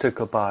his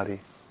mystical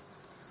body,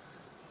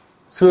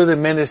 through the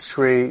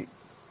ministry,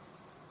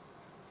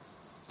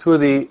 through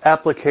the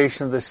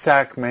application of the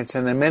sacraments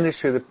and the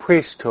ministry of the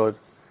priesthood.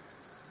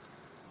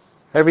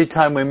 Every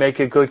time we make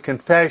a good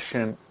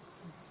confession,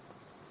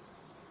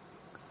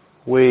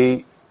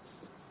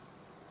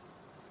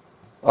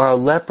 our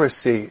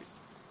leprosy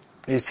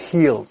is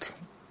healed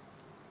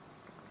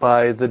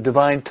by the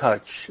divine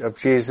touch of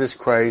Jesus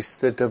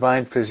Christ, the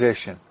divine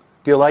physician.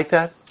 Do you like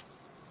that?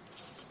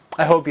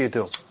 I hope you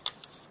do.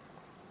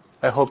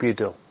 I hope you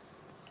do.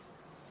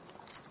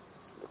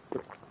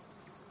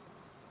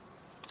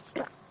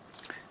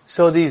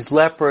 So these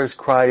lepers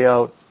cry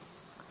out,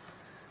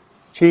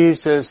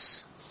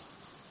 Jesus,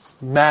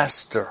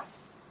 Master.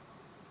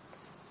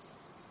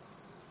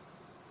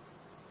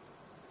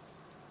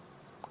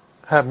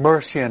 Have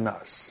mercy on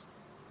us.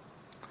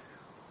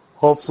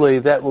 Hopefully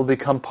that will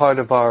become part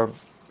of our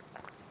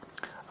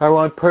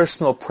own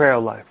personal prayer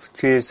life.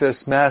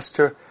 Jesus,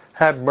 Master,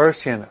 have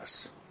mercy on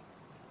us.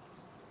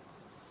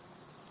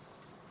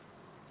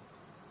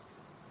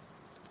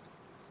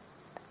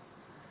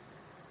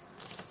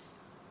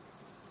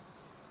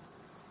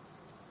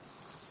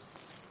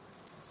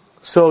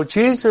 So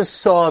Jesus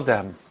saw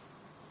them.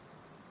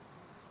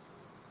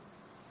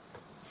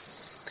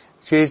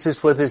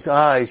 Jesus, with his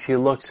eyes, he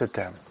looks at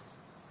them.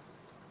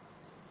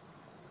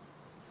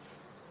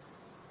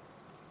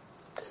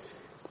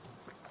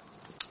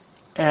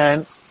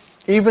 And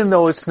even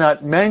though it's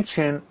not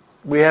mentioned,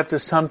 we have to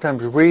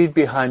sometimes read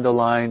behind the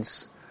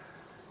lines.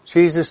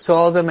 Jesus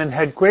saw them and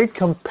had great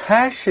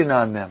compassion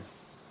on them.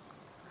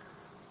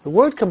 The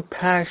word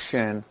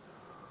compassion,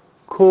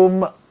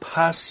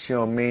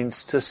 compassion,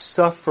 means to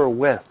suffer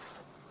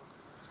with.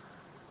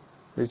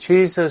 That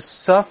Jesus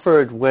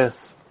suffered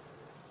with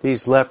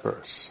these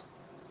lepers.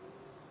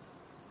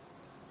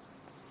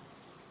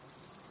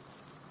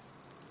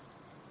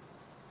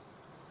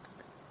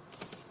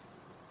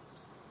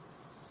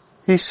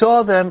 He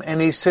saw them and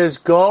he says,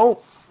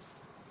 go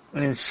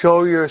and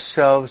show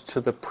yourselves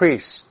to the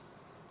priest.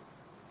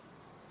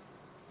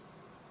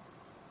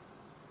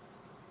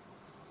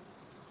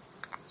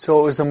 So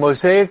it was a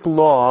Mosaic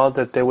law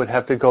that they would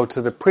have to go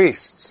to the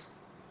priests.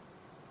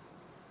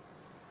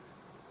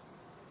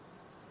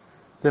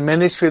 The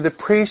ministry of the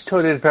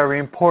priesthood is very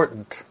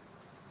important.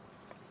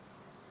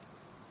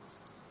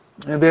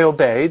 And they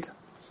obeyed.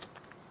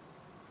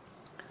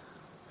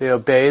 They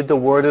obeyed the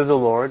word of the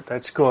Lord.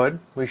 That's good.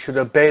 We should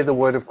obey the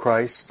word of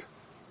Christ.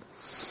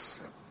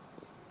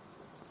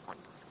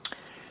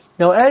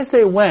 Now, as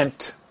they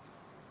went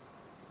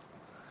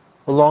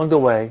along the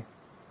way,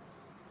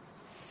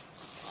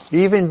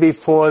 even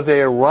before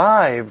they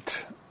arrived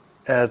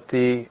at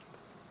the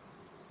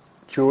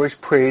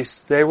Jewish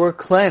priests, they were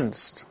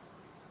cleansed.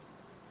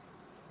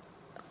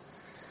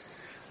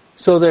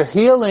 So their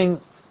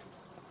healing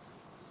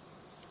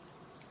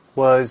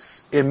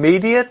was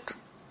immediate,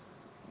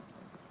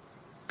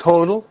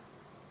 total,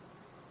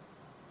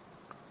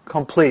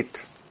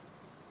 complete,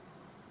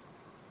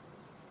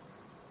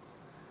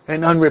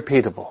 and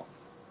unrepeatable.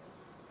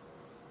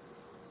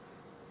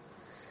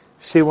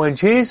 See, when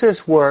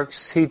Jesus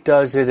works, he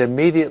does it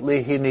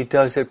immediately and he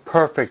does it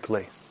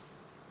perfectly.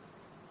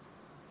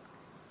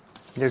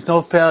 There's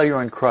no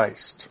failure in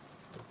Christ.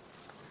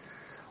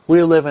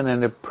 We live in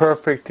an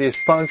imperfect,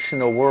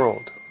 dysfunctional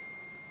world.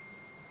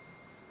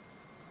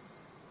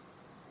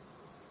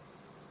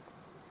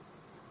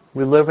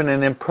 We live in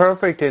an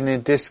imperfect and a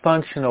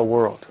dysfunctional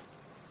world.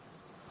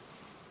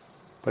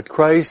 But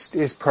Christ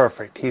is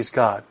perfect. He's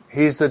God.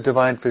 He's the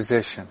divine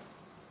physician.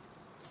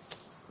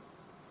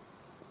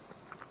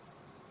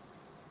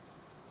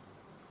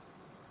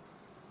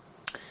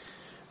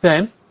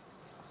 Then,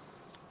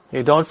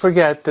 you don't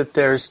forget that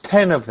there's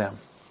 10 of them.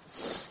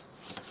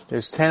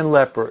 There's 10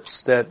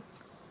 lepers that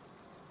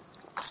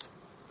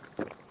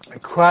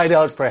cried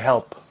out for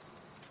help.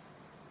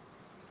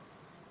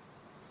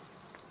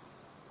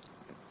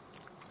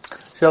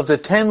 So of the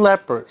 10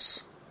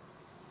 lepers,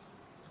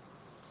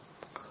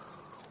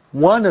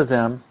 one of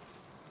them,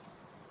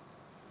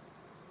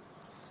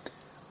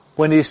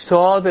 when he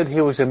saw that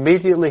he was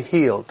immediately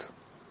healed,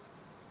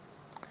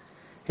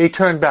 he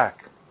turned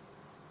back.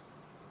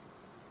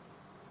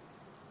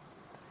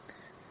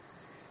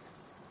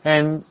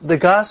 And the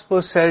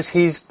gospel says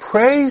he's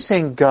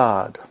praising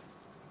God.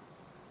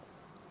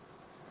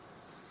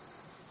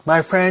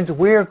 My friends,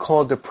 we are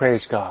called to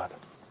praise God.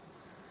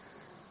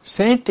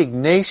 Saint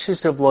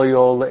Ignatius of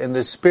Loyola in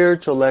the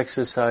spiritual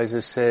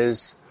exercises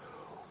says,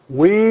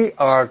 we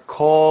are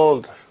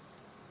called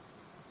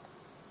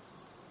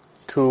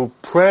to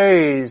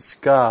praise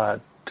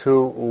God,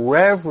 to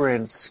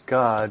reverence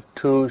God,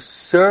 to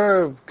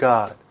serve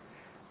God.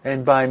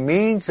 And by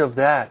means of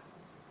that,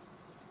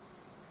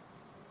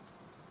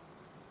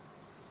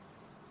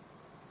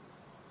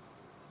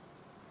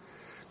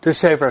 to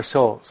save our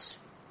souls.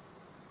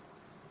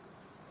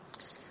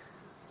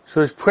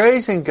 So he's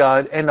praising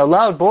God in a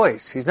loud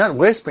voice. He's not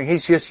whispering,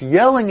 he's just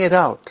yelling it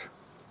out.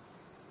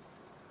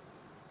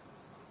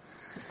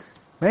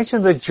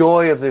 Imagine the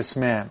joy of this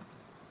man.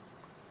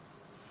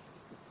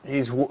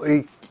 He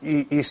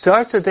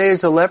starts the day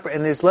as a leper,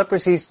 and his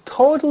leprosy he's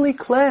totally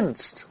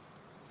cleansed.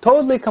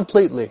 Totally,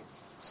 completely.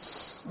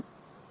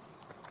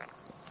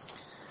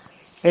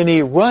 And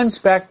he runs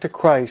back to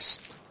Christ.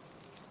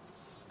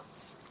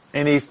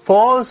 And he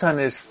falls on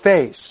his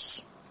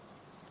face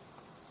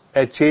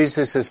at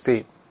Jesus'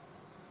 feet.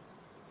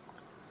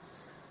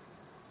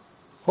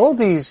 All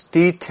these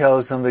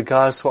details in the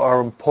gospel are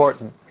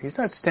important. He's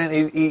not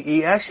standing,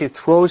 he actually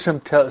throws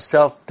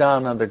himself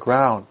down on the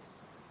ground,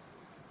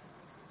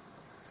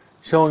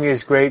 showing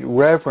his great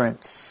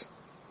reverence,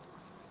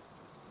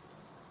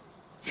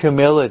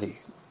 humility,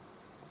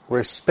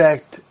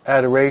 respect,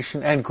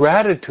 adoration, and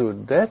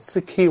gratitude. That's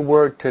the key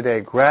word today,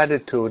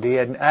 gratitude. He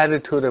had an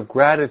attitude of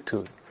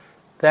gratitude,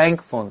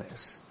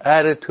 thankfulness,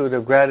 attitude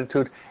of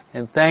gratitude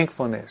and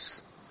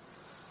thankfulness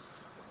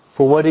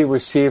for what he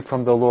received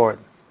from the Lord.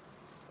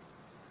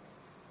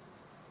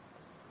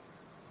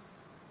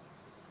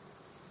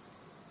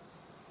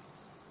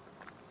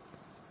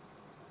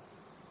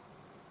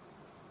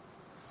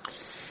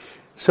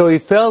 So he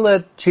fell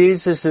at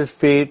Jesus'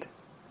 feet,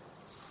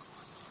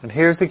 and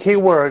here's the key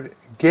word,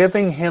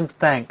 giving him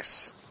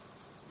thanks.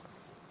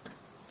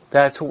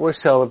 That's what we're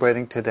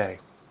celebrating today.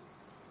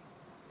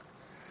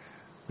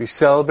 We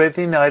celebrate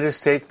the United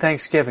States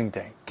Thanksgiving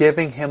Day,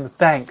 giving him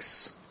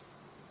thanks.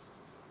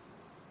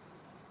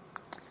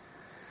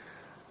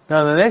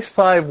 Now the next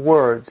 5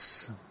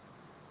 words,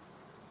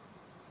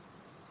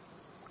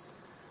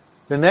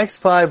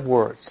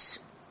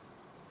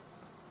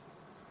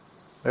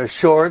 they're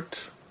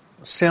short,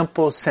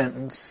 simple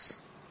sentence.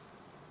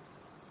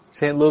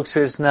 St. Luke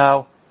says,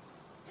 now,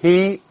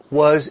 he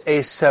was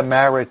a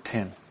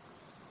Samaritan.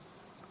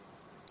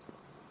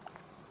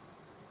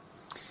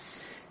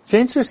 It's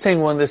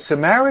interesting when the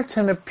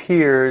Samaritan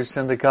appears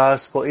in the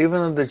gospel, even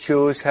though the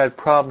Jews had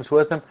problems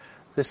with him,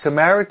 the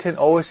Samaritan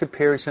always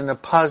appears in a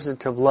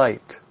positive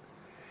light.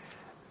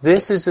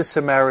 This is a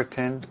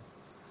Samaritan.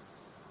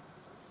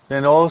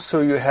 Then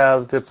also you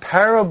have the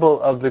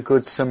parable of the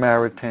Good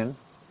Samaritan.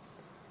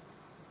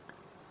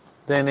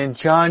 Then in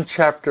John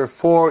chapter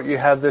 4, you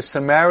have the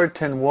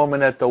Samaritan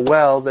woman at the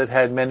well that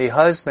had many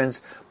husbands,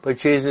 but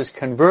Jesus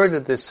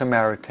converted the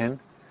Samaritan.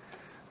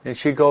 And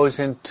she goes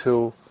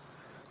into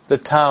the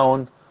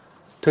town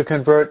to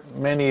convert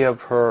many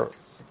of her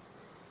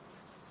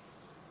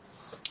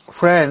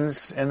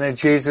friends. And then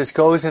Jesus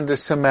goes into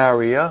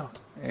Samaria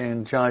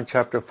in John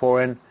chapter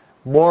 4, and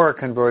more are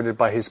converted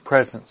by his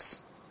presence.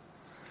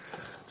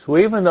 So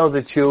even though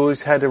the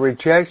Jews had a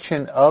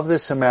rejection of the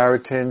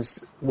Samaritans,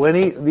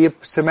 when the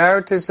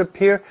Samaritans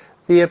appear,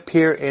 they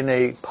appear in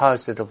a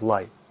positive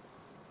light.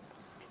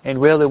 And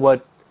really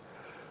what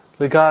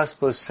the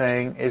gospel is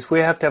saying is we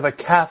have to have a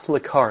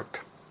Catholic heart.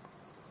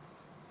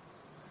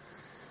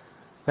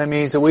 That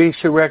means that we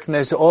should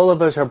recognize that all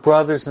of us are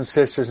brothers and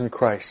sisters in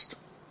Christ.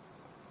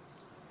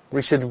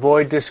 We should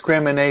avoid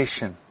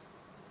discrimination.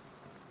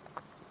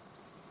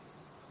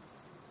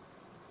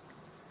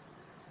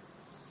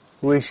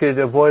 We should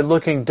avoid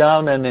looking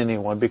down on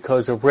anyone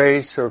because of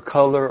race or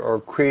color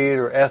or creed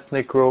or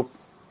ethnic group.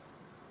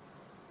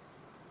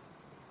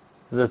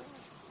 The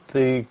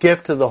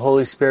gift of the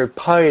Holy Spirit,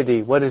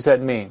 piety, what does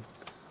that mean?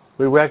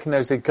 We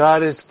recognize that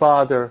God is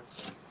Father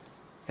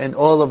and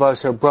all of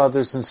us are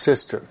brothers and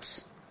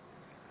sisters.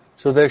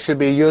 So there should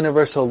be a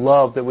universal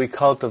love that we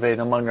cultivate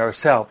among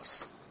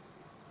ourselves.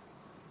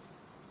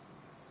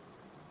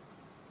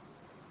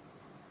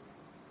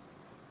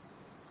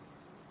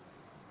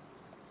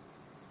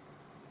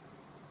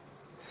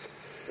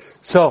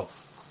 So,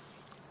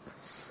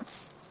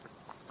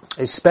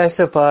 it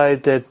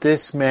specified that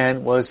this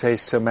man was a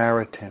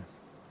Samaritan.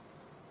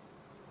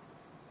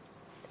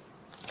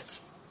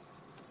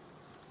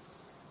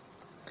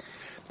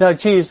 Now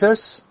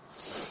Jesus,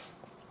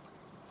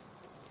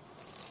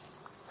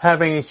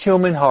 having a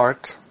human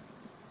heart,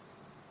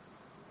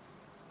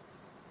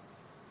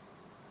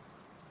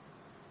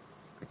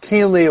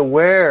 keenly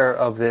aware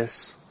of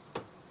this,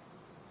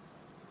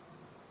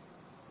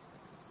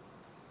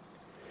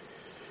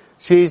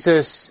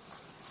 Jesus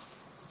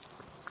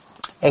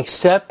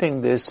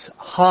accepting this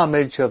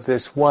homage of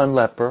this one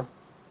leper,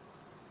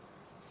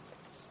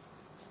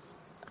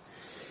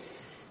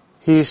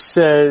 he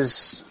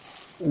says,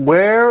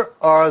 "Where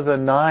are the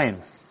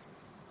 9?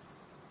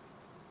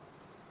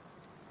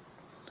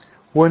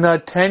 Were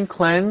not 10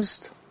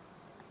 cleansed?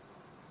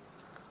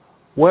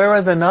 Where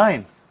are the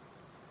 9?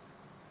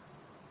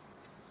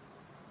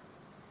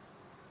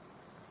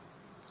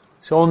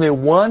 So only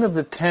one of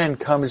the 10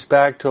 comes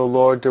back to the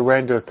Lord to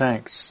render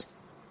thanks.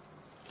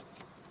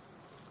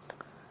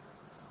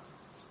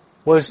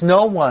 Was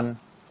no one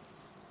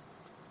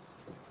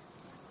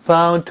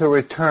found to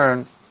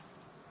return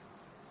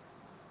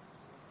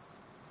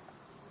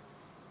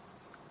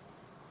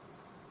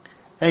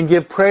and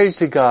give praise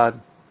to God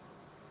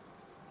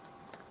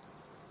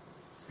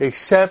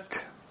except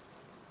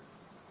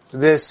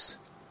this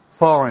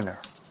foreigner?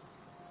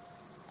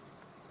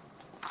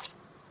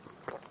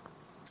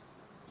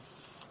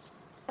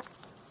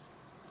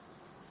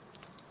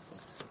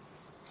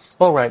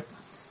 All right.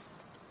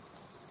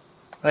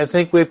 I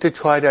think we have to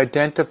try to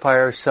identify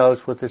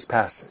ourselves with this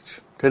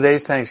passage.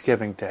 Today's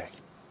Thanksgiving Day.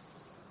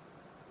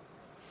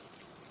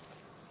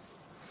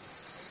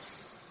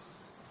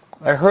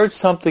 I heard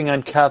something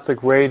on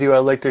Catholic radio I'd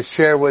like to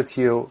share with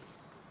you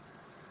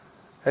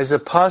as a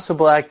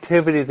possible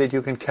activity that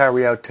you can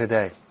carry out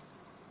today.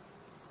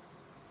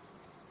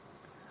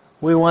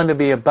 We want to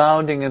be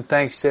abounding in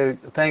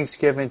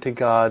thanksgiving to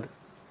God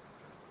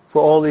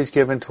for all He's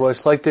given to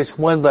us, like this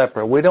one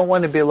leper. We don't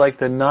want to be like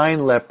the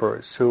 9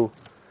 lepers who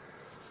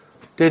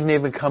didn't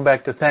even come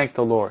back to thank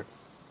the Lord.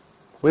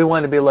 We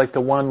want to be like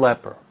the one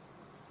leper,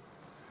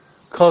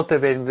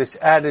 cultivating this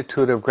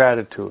attitude of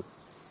gratitude.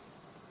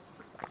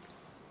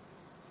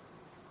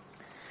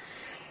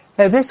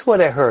 And this is what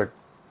I heard.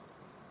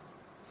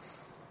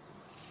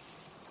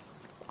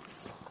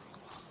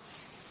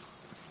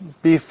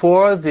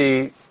 Before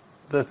the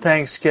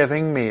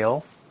Thanksgiving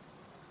meal,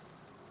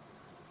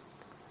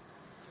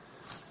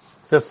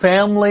 the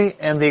family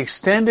and the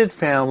extended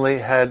family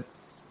had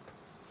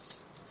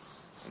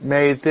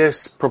made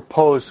this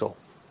proposal.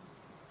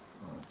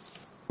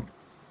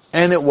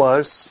 And it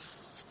was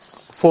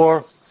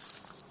for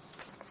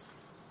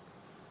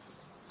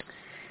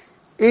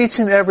each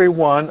and every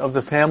one of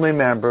the family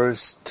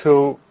members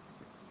to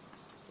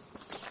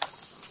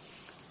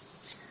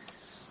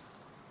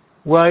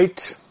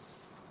write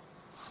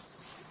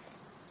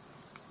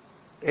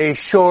a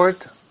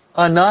short,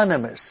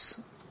 anonymous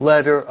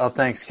letter of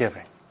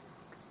thanksgiving.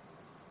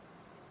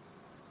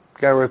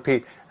 Gotta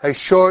repeat, a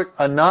short,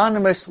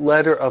 anonymous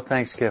letter of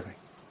thanksgiving.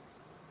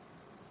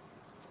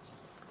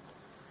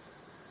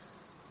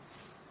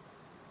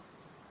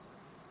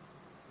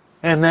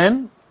 And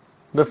then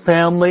the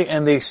family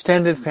and the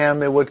extended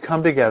family would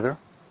come together,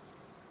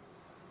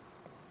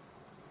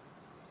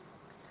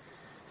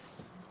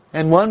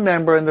 and one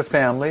member in the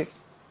family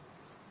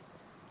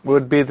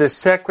would be the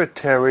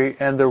secretary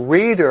and the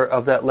reader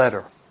of that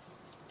letter.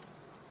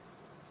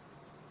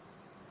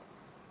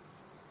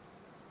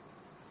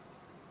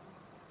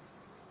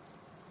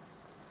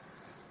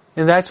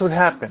 And that's what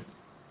happened.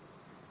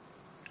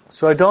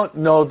 So I don't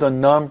know the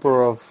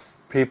number of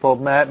people.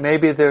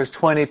 Maybe there's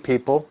 20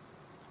 people,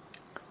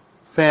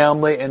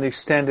 family and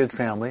extended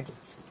family.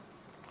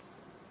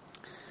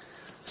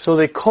 So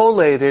they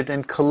collated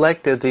and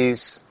collected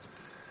these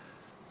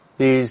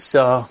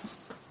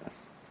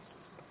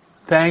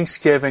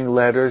Thanksgiving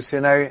letters,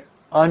 and I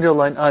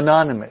underline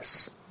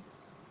anonymous.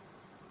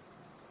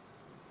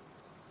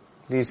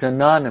 These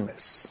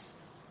anonymous.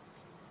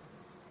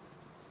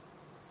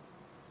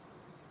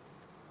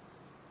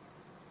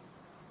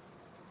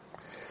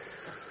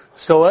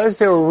 So as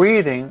they were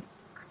reading,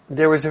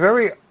 there was a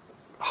very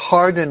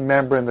hardened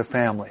member in the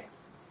family.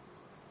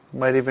 You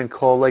might even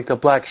call like the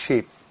black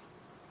sheep.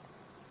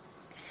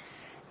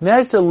 And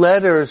as the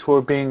letters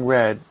were being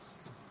read,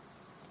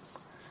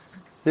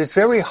 this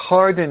very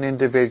hardened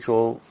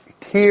individual,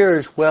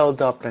 tears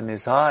welled up in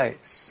his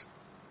eyes.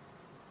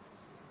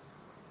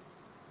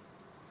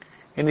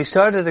 And he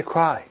started to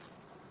cry.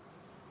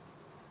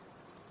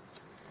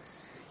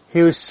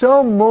 He was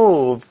so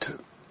moved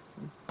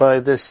by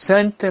the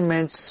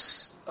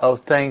sentiments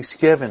of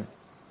thanksgiving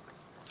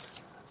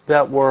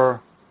that were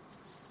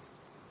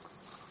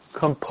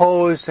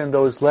composed in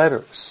those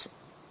letters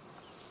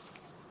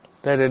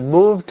that had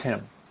moved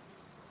him.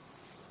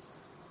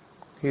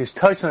 He was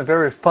touched on the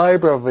very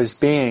fiber of his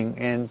being,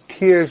 and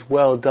tears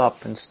welled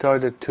up and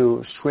started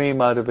to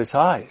stream out of his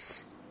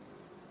eyes.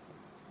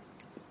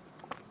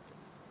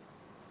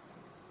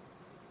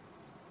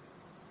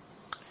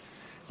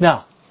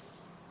 Now,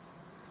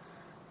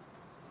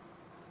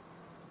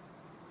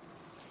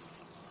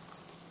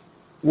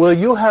 will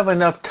you have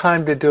enough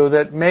time to do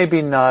that?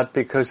 Maybe not,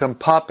 because I'm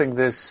popping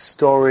this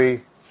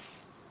story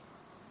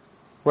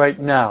right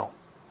now.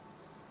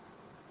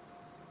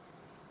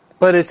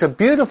 But it's a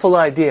beautiful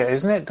idea,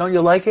 isn't it? Don't you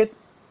like it?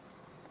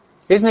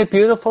 Isn't it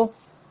beautiful?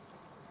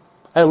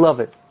 I love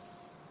it.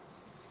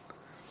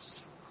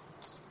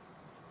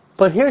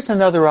 But here's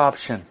another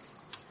option.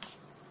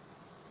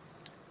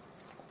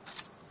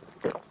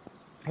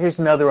 Here's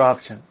another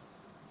option.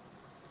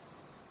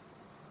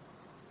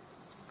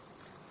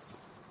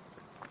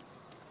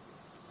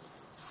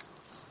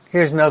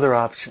 Here's another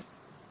option.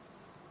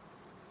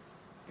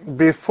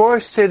 Before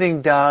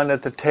sitting down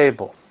at the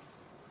table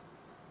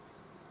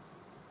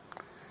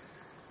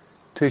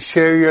to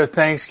share your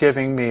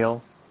Thanksgiving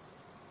meal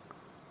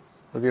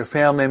with your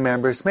family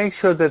members, make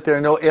sure that there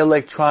are no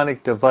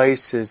electronic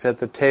devices at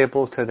the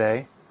table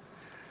today.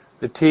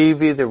 The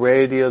TV, the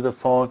radio, the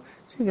phone.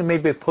 So you can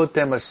maybe put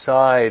them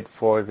aside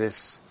for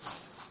this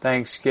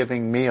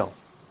Thanksgiving meal.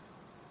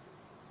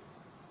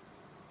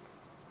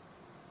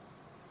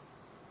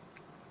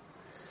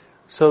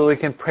 So that we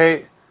can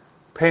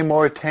pay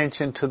more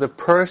attention to the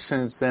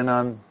persons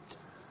than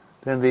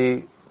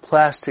the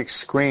plastic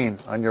screen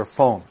on your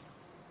phone.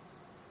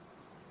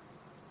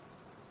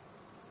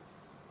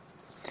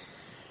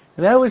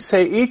 And I would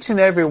say each and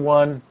every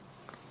one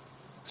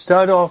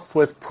start off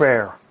with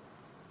prayer.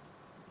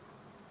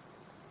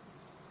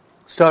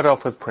 Start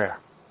off with prayer.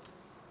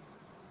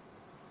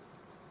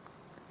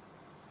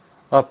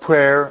 A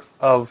prayer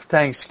of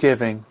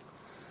thanksgiving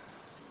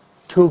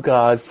to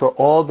God for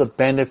all the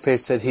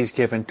benefits that He's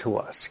given to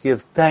us.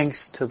 Give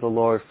thanks to the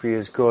Lord for He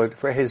is good,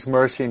 for His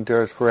mercy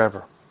endures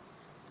forever.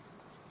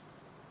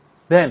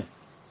 Then,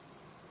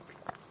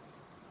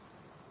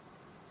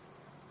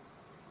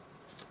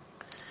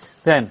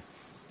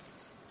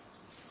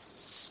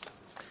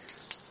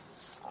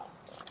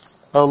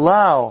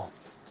 allow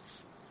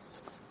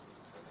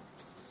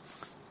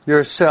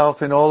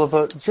yourself and all of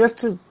us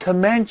just to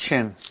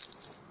mention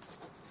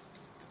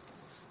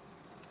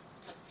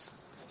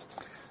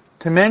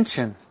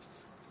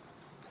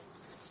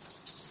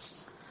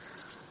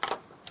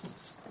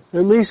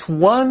at least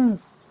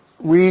one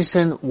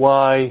reason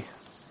why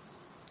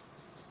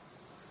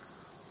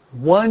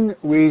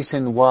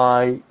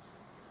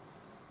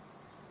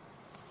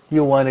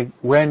you want to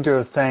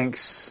render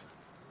thanks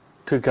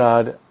to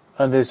God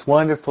on this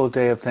wonderful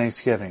day of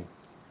Thanksgiving.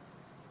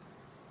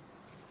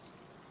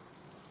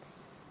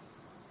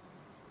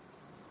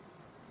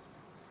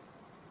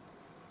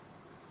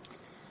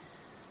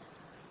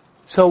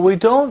 So we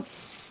don't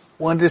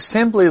want to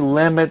simply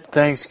limit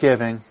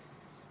Thanksgiving.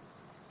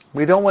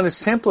 We don't want to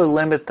simply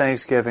limit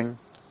Thanksgiving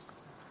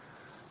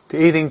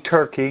to eating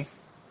turkey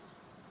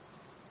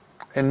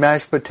and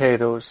mashed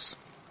potatoes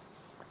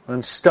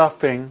and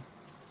stuffing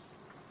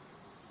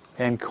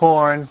and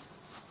corn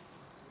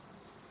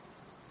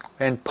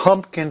and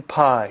pumpkin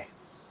pie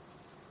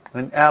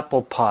and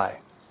apple pie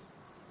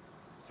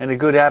and a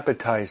good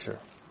appetizer.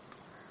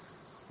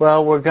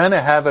 Well, we're going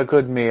to have a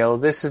good meal.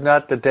 This is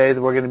not the day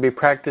that we're going to be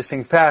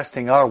practicing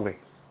fasting, are we?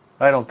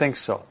 I don't think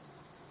so.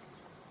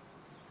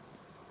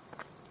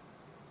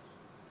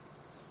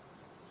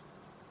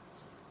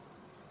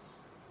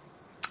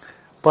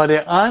 But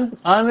I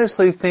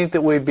honestly think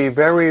that we'd be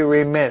very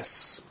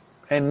remiss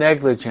and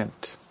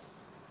negligent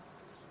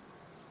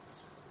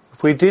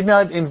if we did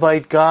not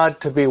invite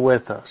God to be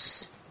with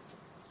us.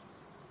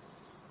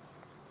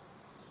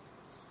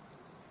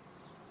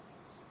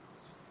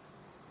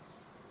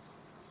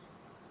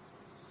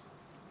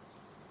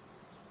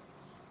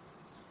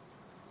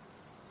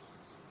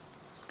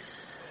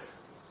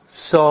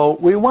 So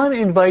we want to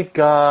invite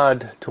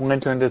God to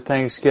enter into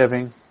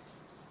Thanksgiving.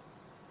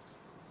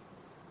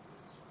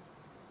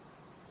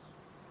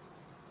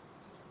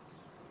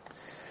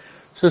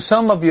 So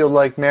some of you,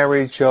 like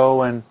Mary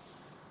Jo, and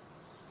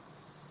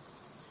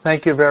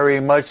thank you very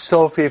much,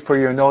 Sophie, for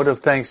your note of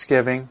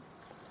Thanksgiving.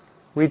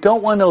 We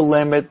don't want to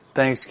limit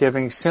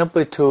Thanksgiving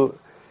simply to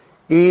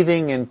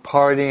eating and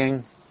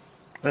partying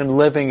and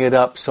living it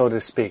up, so to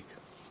speak.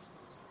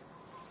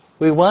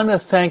 We want to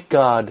thank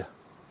God.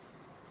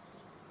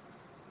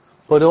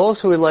 But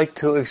also we like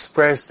to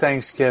express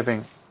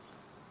thanksgiving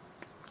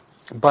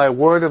by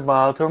word of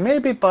mouth or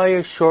maybe by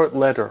a short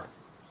letter,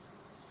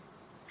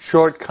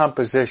 short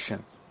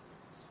composition.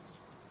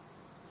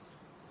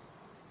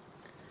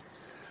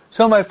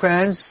 So my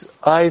friends,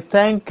 I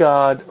thank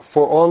God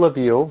for all of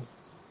you.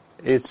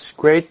 It's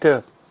great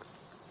to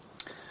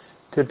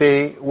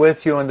be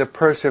with you in the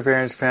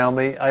Perseverance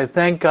family. I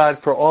thank God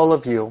for all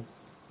of you.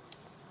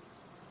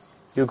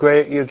 You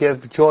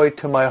give joy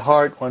to my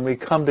heart when we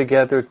come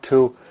together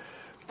to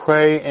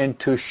pray and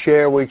to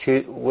share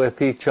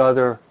with each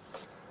other,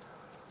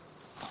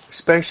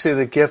 especially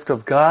the gift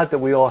of God that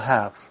we all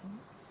have.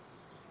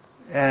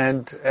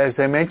 And as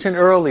I mentioned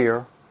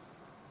earlier,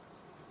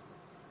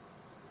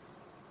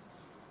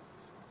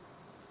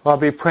 I'll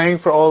be praying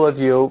for all of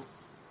you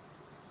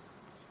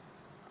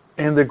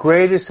in the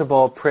greatest of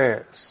all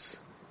prayers,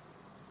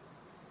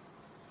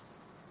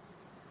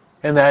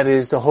 and that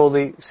is the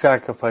holy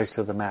sacrifice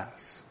of the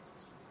Mass.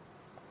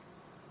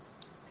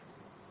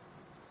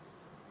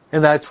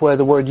 And that's why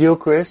the word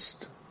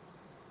Eucharist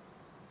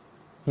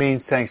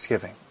means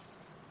thanksgiving.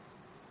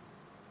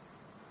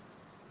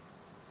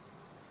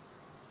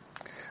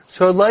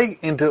 So I'd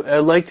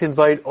like to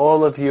invite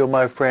all of you,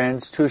 my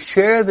friends, to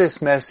share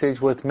this message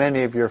with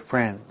many of your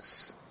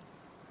friends.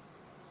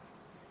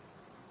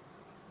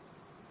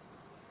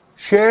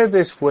 Share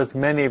this with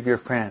many of your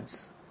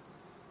friends.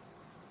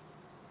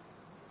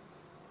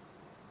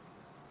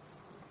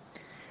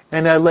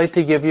 And I'd like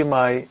to give you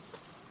my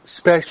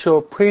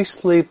special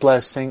priestly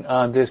blessing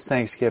on this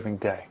Thanksgiving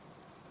Day.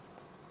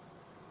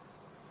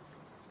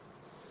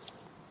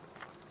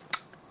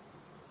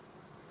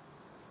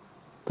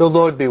 The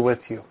Lord be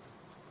with you.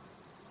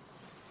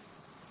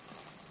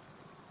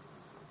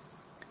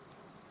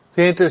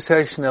 The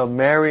intercession of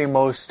Mary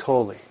Most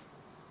Holy,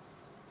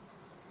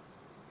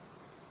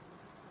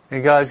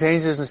 and God's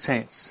angels and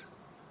saints,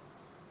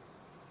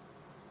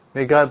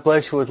 may God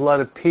bless you with a lot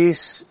of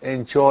peace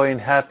and joy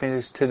and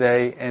happiness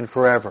today and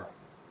forever.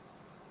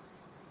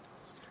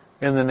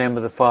 In the name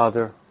of the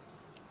Father,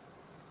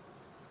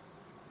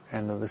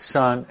 and of the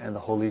Son, and the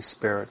Holy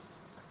Spirit.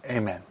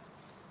 Amen.